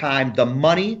long time. The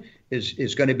money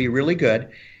is going to be really good.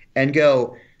 And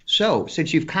so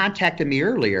since you've contacted me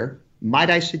earlier, might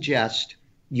I suggest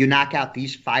you knock out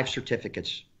these 5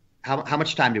 certificates? How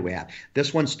much time do we have?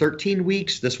 This one's 13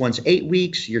 weeks. This one's 8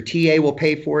 weeks. Your TA will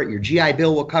pay for it. Your GI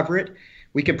Bill will cover it.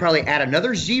 We can probably add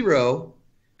another 0,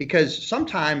 because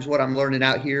sometimes what I'm learning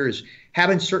out here is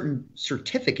having certain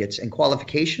certificates and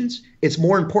qualifications. It's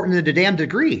more important than the damn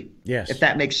degree. Yes. If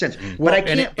that makes sense. Well, but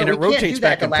we can't do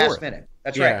that at the last minute.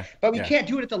 That's right. But we can't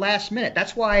do it at the last minute.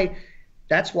 That's why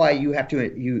you have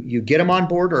to you get them on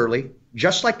board early,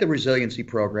 just like the resiliency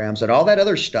programs and all that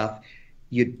other stuff.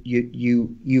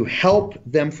 You help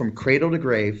them from cradle to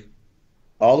grave,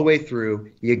 all the way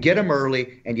through. You get them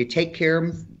early, and you take care of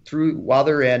them through while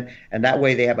they're in, and that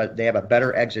way they have a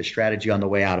better exit strategy on the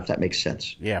way out. If that makes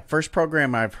sense. Yeah, first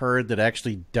program I've heard that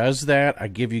actually does that. I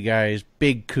give you guys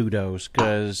big kudos,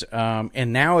 because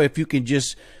and now if you can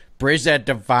just bridge that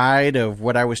divide of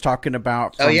what I was talking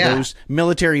about from those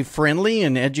military friendly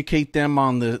and educate them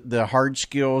on the hard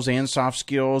skills and soft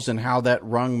skills and how that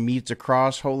rung meets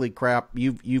across. Holy crap,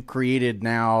 you've created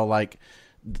now like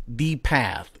the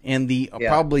path, and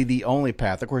probably the only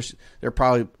path. Of course, there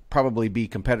probably be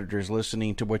competitors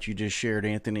listening to what you just shared,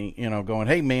 Anthony, going,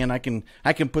 hey man, I can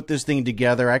put this thing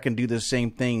together. I can do the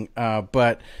same thing.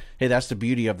 But hey, that's the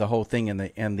beauty of the whole thing and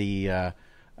the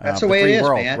that's the way it is,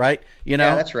 world, man. Right? Yeah,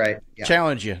 that's right. Yeah.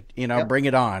 Challenge you, bring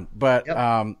it on. But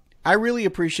I really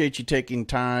appreciate you taking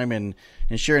time and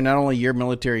sharing not only your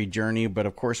military journey, but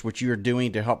of course what you're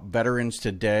doing to help veterans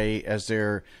today as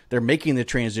they're making the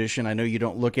transition. I know you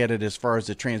don't look at it as far as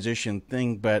the transition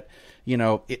thing, but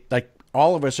like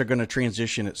all of us are going to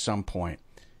transition at some point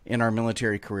in our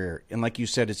military career. And like you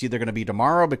said, it's either going to be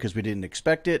tomorrow because we didn't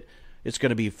expect it. It's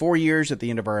going to be 4 years at the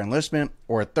end of our enlistment,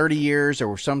 or 30 years,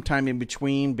 or sometime in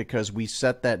between because we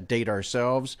set that date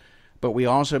ourselves. But we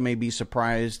also may be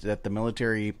surprised that the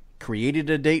military created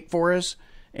a date for us,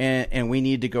 and we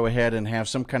need to go ahead and have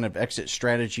some kind of exit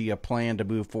strategy, a plan to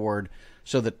move forward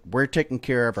so that we're taken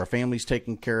care of, our family's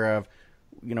taken care of.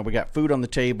 We got food on the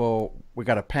table, we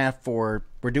got a path forward,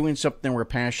 we're doing something we're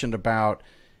passionate about,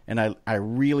 and I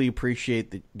really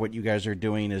appreciate what you guys are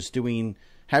doing,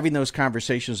 having those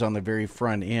conversations on the very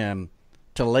front end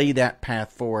to lay that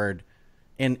path forward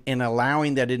and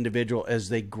allowing that individual as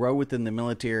they grow within the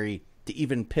military to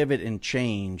even pivot and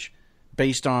change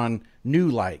based on new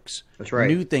likes. That's right.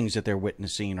 New things that they're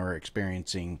witnessing or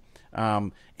experiencing.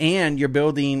 And you're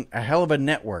building a hell of a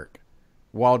network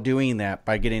while doing that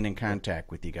by getting in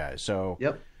contact with you guys. So,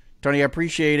 yep. Tony, I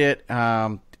appreciate it.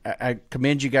 I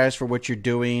commend you guys for what you're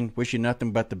doing. Wish you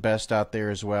nothing but the best out there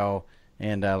as well.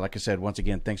 And like I said, once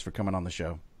again, thanks for coming on the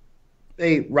show.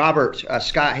 Hey, Robert,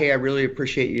 Scott, hey, I really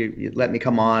appreciate you letting me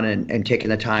come on and taking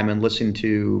the time and listen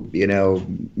to,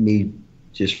 me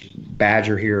just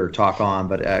badger here or talk on.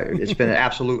 But it's been an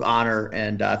absolute honor.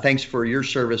 And thanks for your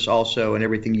service also and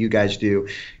everything you guys do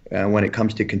when it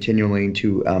comes to continuing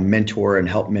to mentor and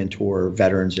help mentor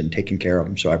veterans and taking care of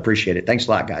them. So I appreciate it. Thanks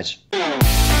a lot, guys.